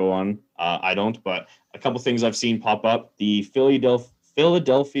 sure, go on. I don't, but a couple things I've seen pop up. The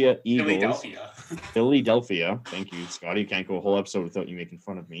Philadelphia Eagles. Philadelphia. Thank you, Scotty. You can't go a whole episode without you making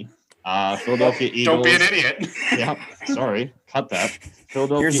fun of me. Philadelphia Eagles. Don't be an idiot. Yeah, sorry. Cut that.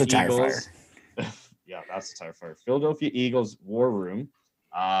 Philadelphia Here's the Eagles. tire fire. Yeah, that's the tire fire. Philadelphia Eagles war room,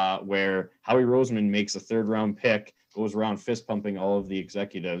 where Howie Roseman makes a 3rd round pick, goes around fist pumping all of the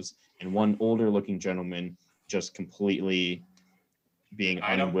executives, and one older looking gentleman just completely being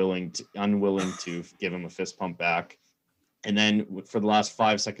I know. unwilling to give him a fist pump back. And then for the last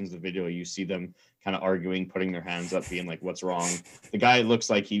 5 seconds of the video, you see them kind of arguing, putting their hands up, being like, what's wrong? The guy looks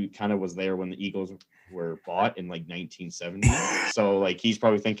like he kind of was there when the Eagles were bought in like 1970. So like he's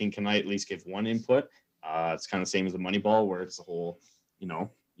probably thinking, can I at least give one input? It's kind of the same as the Moneyball, where it's the whole, you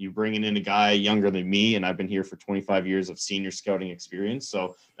know, you bringing in a guy younger than me, and I've been here for 25 years of senior scouting experience.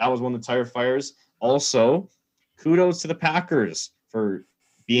 So that was one of the tire fires. Also, kudos to the Packers for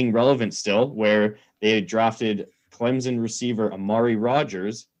being relevant still, where they had drafted Clemson receiver Amari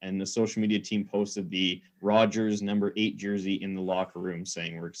Rodgers, and the social media team posted the Rodgers number 8 jersey in the locker room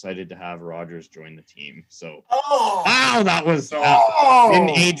saying, we're excited to have Rodgers join the team. So, wow, that was didn't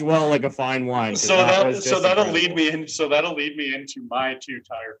age well like a fine wine. That'll lead me into my 2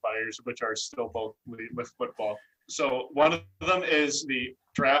 tire fires, which are still both with football. So one of them is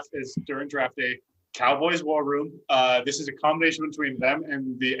during draft day, Cowboys War Room. This is a combination between them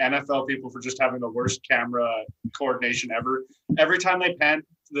and the NFL people for just having the worst camera coordination ever. Every time they panned,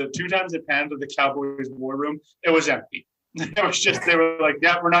 the 2 times they panned to the Cowboys War Room, it was empty. It was just, they were like,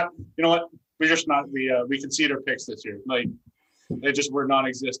 yeah, we're not, you know what? We're just not, we concede our picks this year. Like, they just were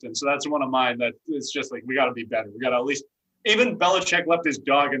non-existent. So that's one of mine that it's just like, we got to be better. We got to at least, even Belichick left his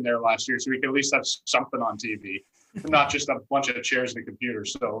dog in there last year, so we could at least have something on TV. Not just a bunch of chairs and a computer.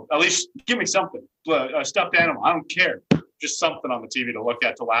 So at least give me something. A stuffed animal. I don't care. Just something on the TV to look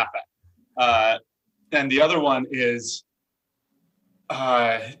at, to laugh at. And the other one is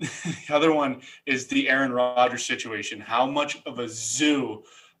the Aaron Rodgers situation. How much of a zoo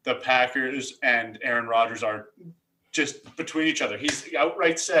the Packers and Aaron Rodgers are just between each other. He's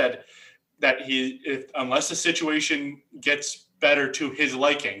outright said that unless the situation gets better to his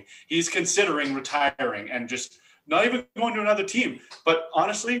liking, he's considering retiring and just not even going to another team. But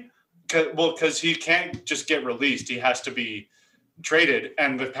honestly, because he can't just get released, he has to be traded.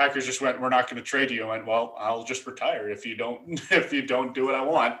 And the Packers just went, we're not going to trade you. And well, I'll just retire if you don't do what I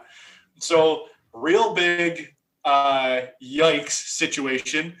want. So real big yikes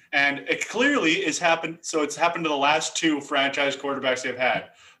situation. And it clearly is happened. So it's happened to the last 2 franchise quarterbacks they've had.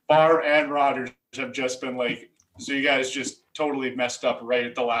 Barr and Rodgers have just been like, so you guys just totally messed up right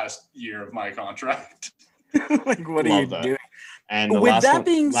at the last year of my contract. Like, what are you doing? And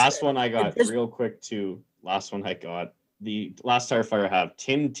the last one I got real quick too. Last one I got, the last tire fire I have,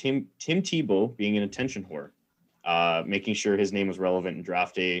 Tim Tebow being an attention whore, making sure his name was relevant in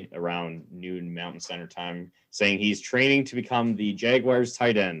draft day around noon Mountain Standard Time, saying he's training to become the Jaguars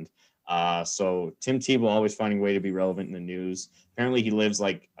tight end. So Tim Tebow always finding a way to be relevant in the news. Apparently he lives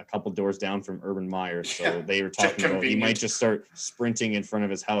like a couple doors down from Urban Meyer. So they were talking about he might just start sprinting in front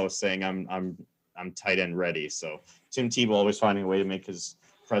of his house saying I'm tight end ready. So Tim Tebow always finding a way to make his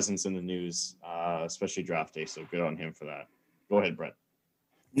presence in the news, especially draft day. So good on him for that. Go ahead, Brett.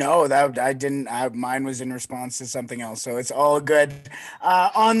 No, I didn't. Mine was in response to something else. So it's all good.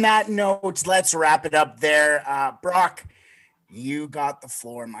 On that note, let's wrap it up there. Brock, you got the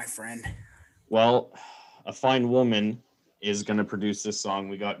floor, my friend. Well, a fine woman is going to produce this song.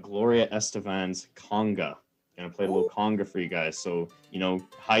 We got Gloria Estefan's Conga. Going to play a little conga for you guys. So,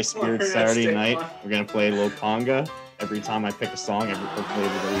 high spirits Saturday night. We're going to play a little conga every time I pick a song. Hopefully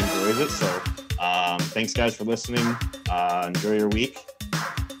everybody enjoys it. So, thanks guys for listening. Enjoy your week.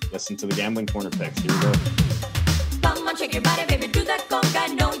 Listen to the Gambling Corner picks. Here we go. Come on, shake your body, baby, do that conga.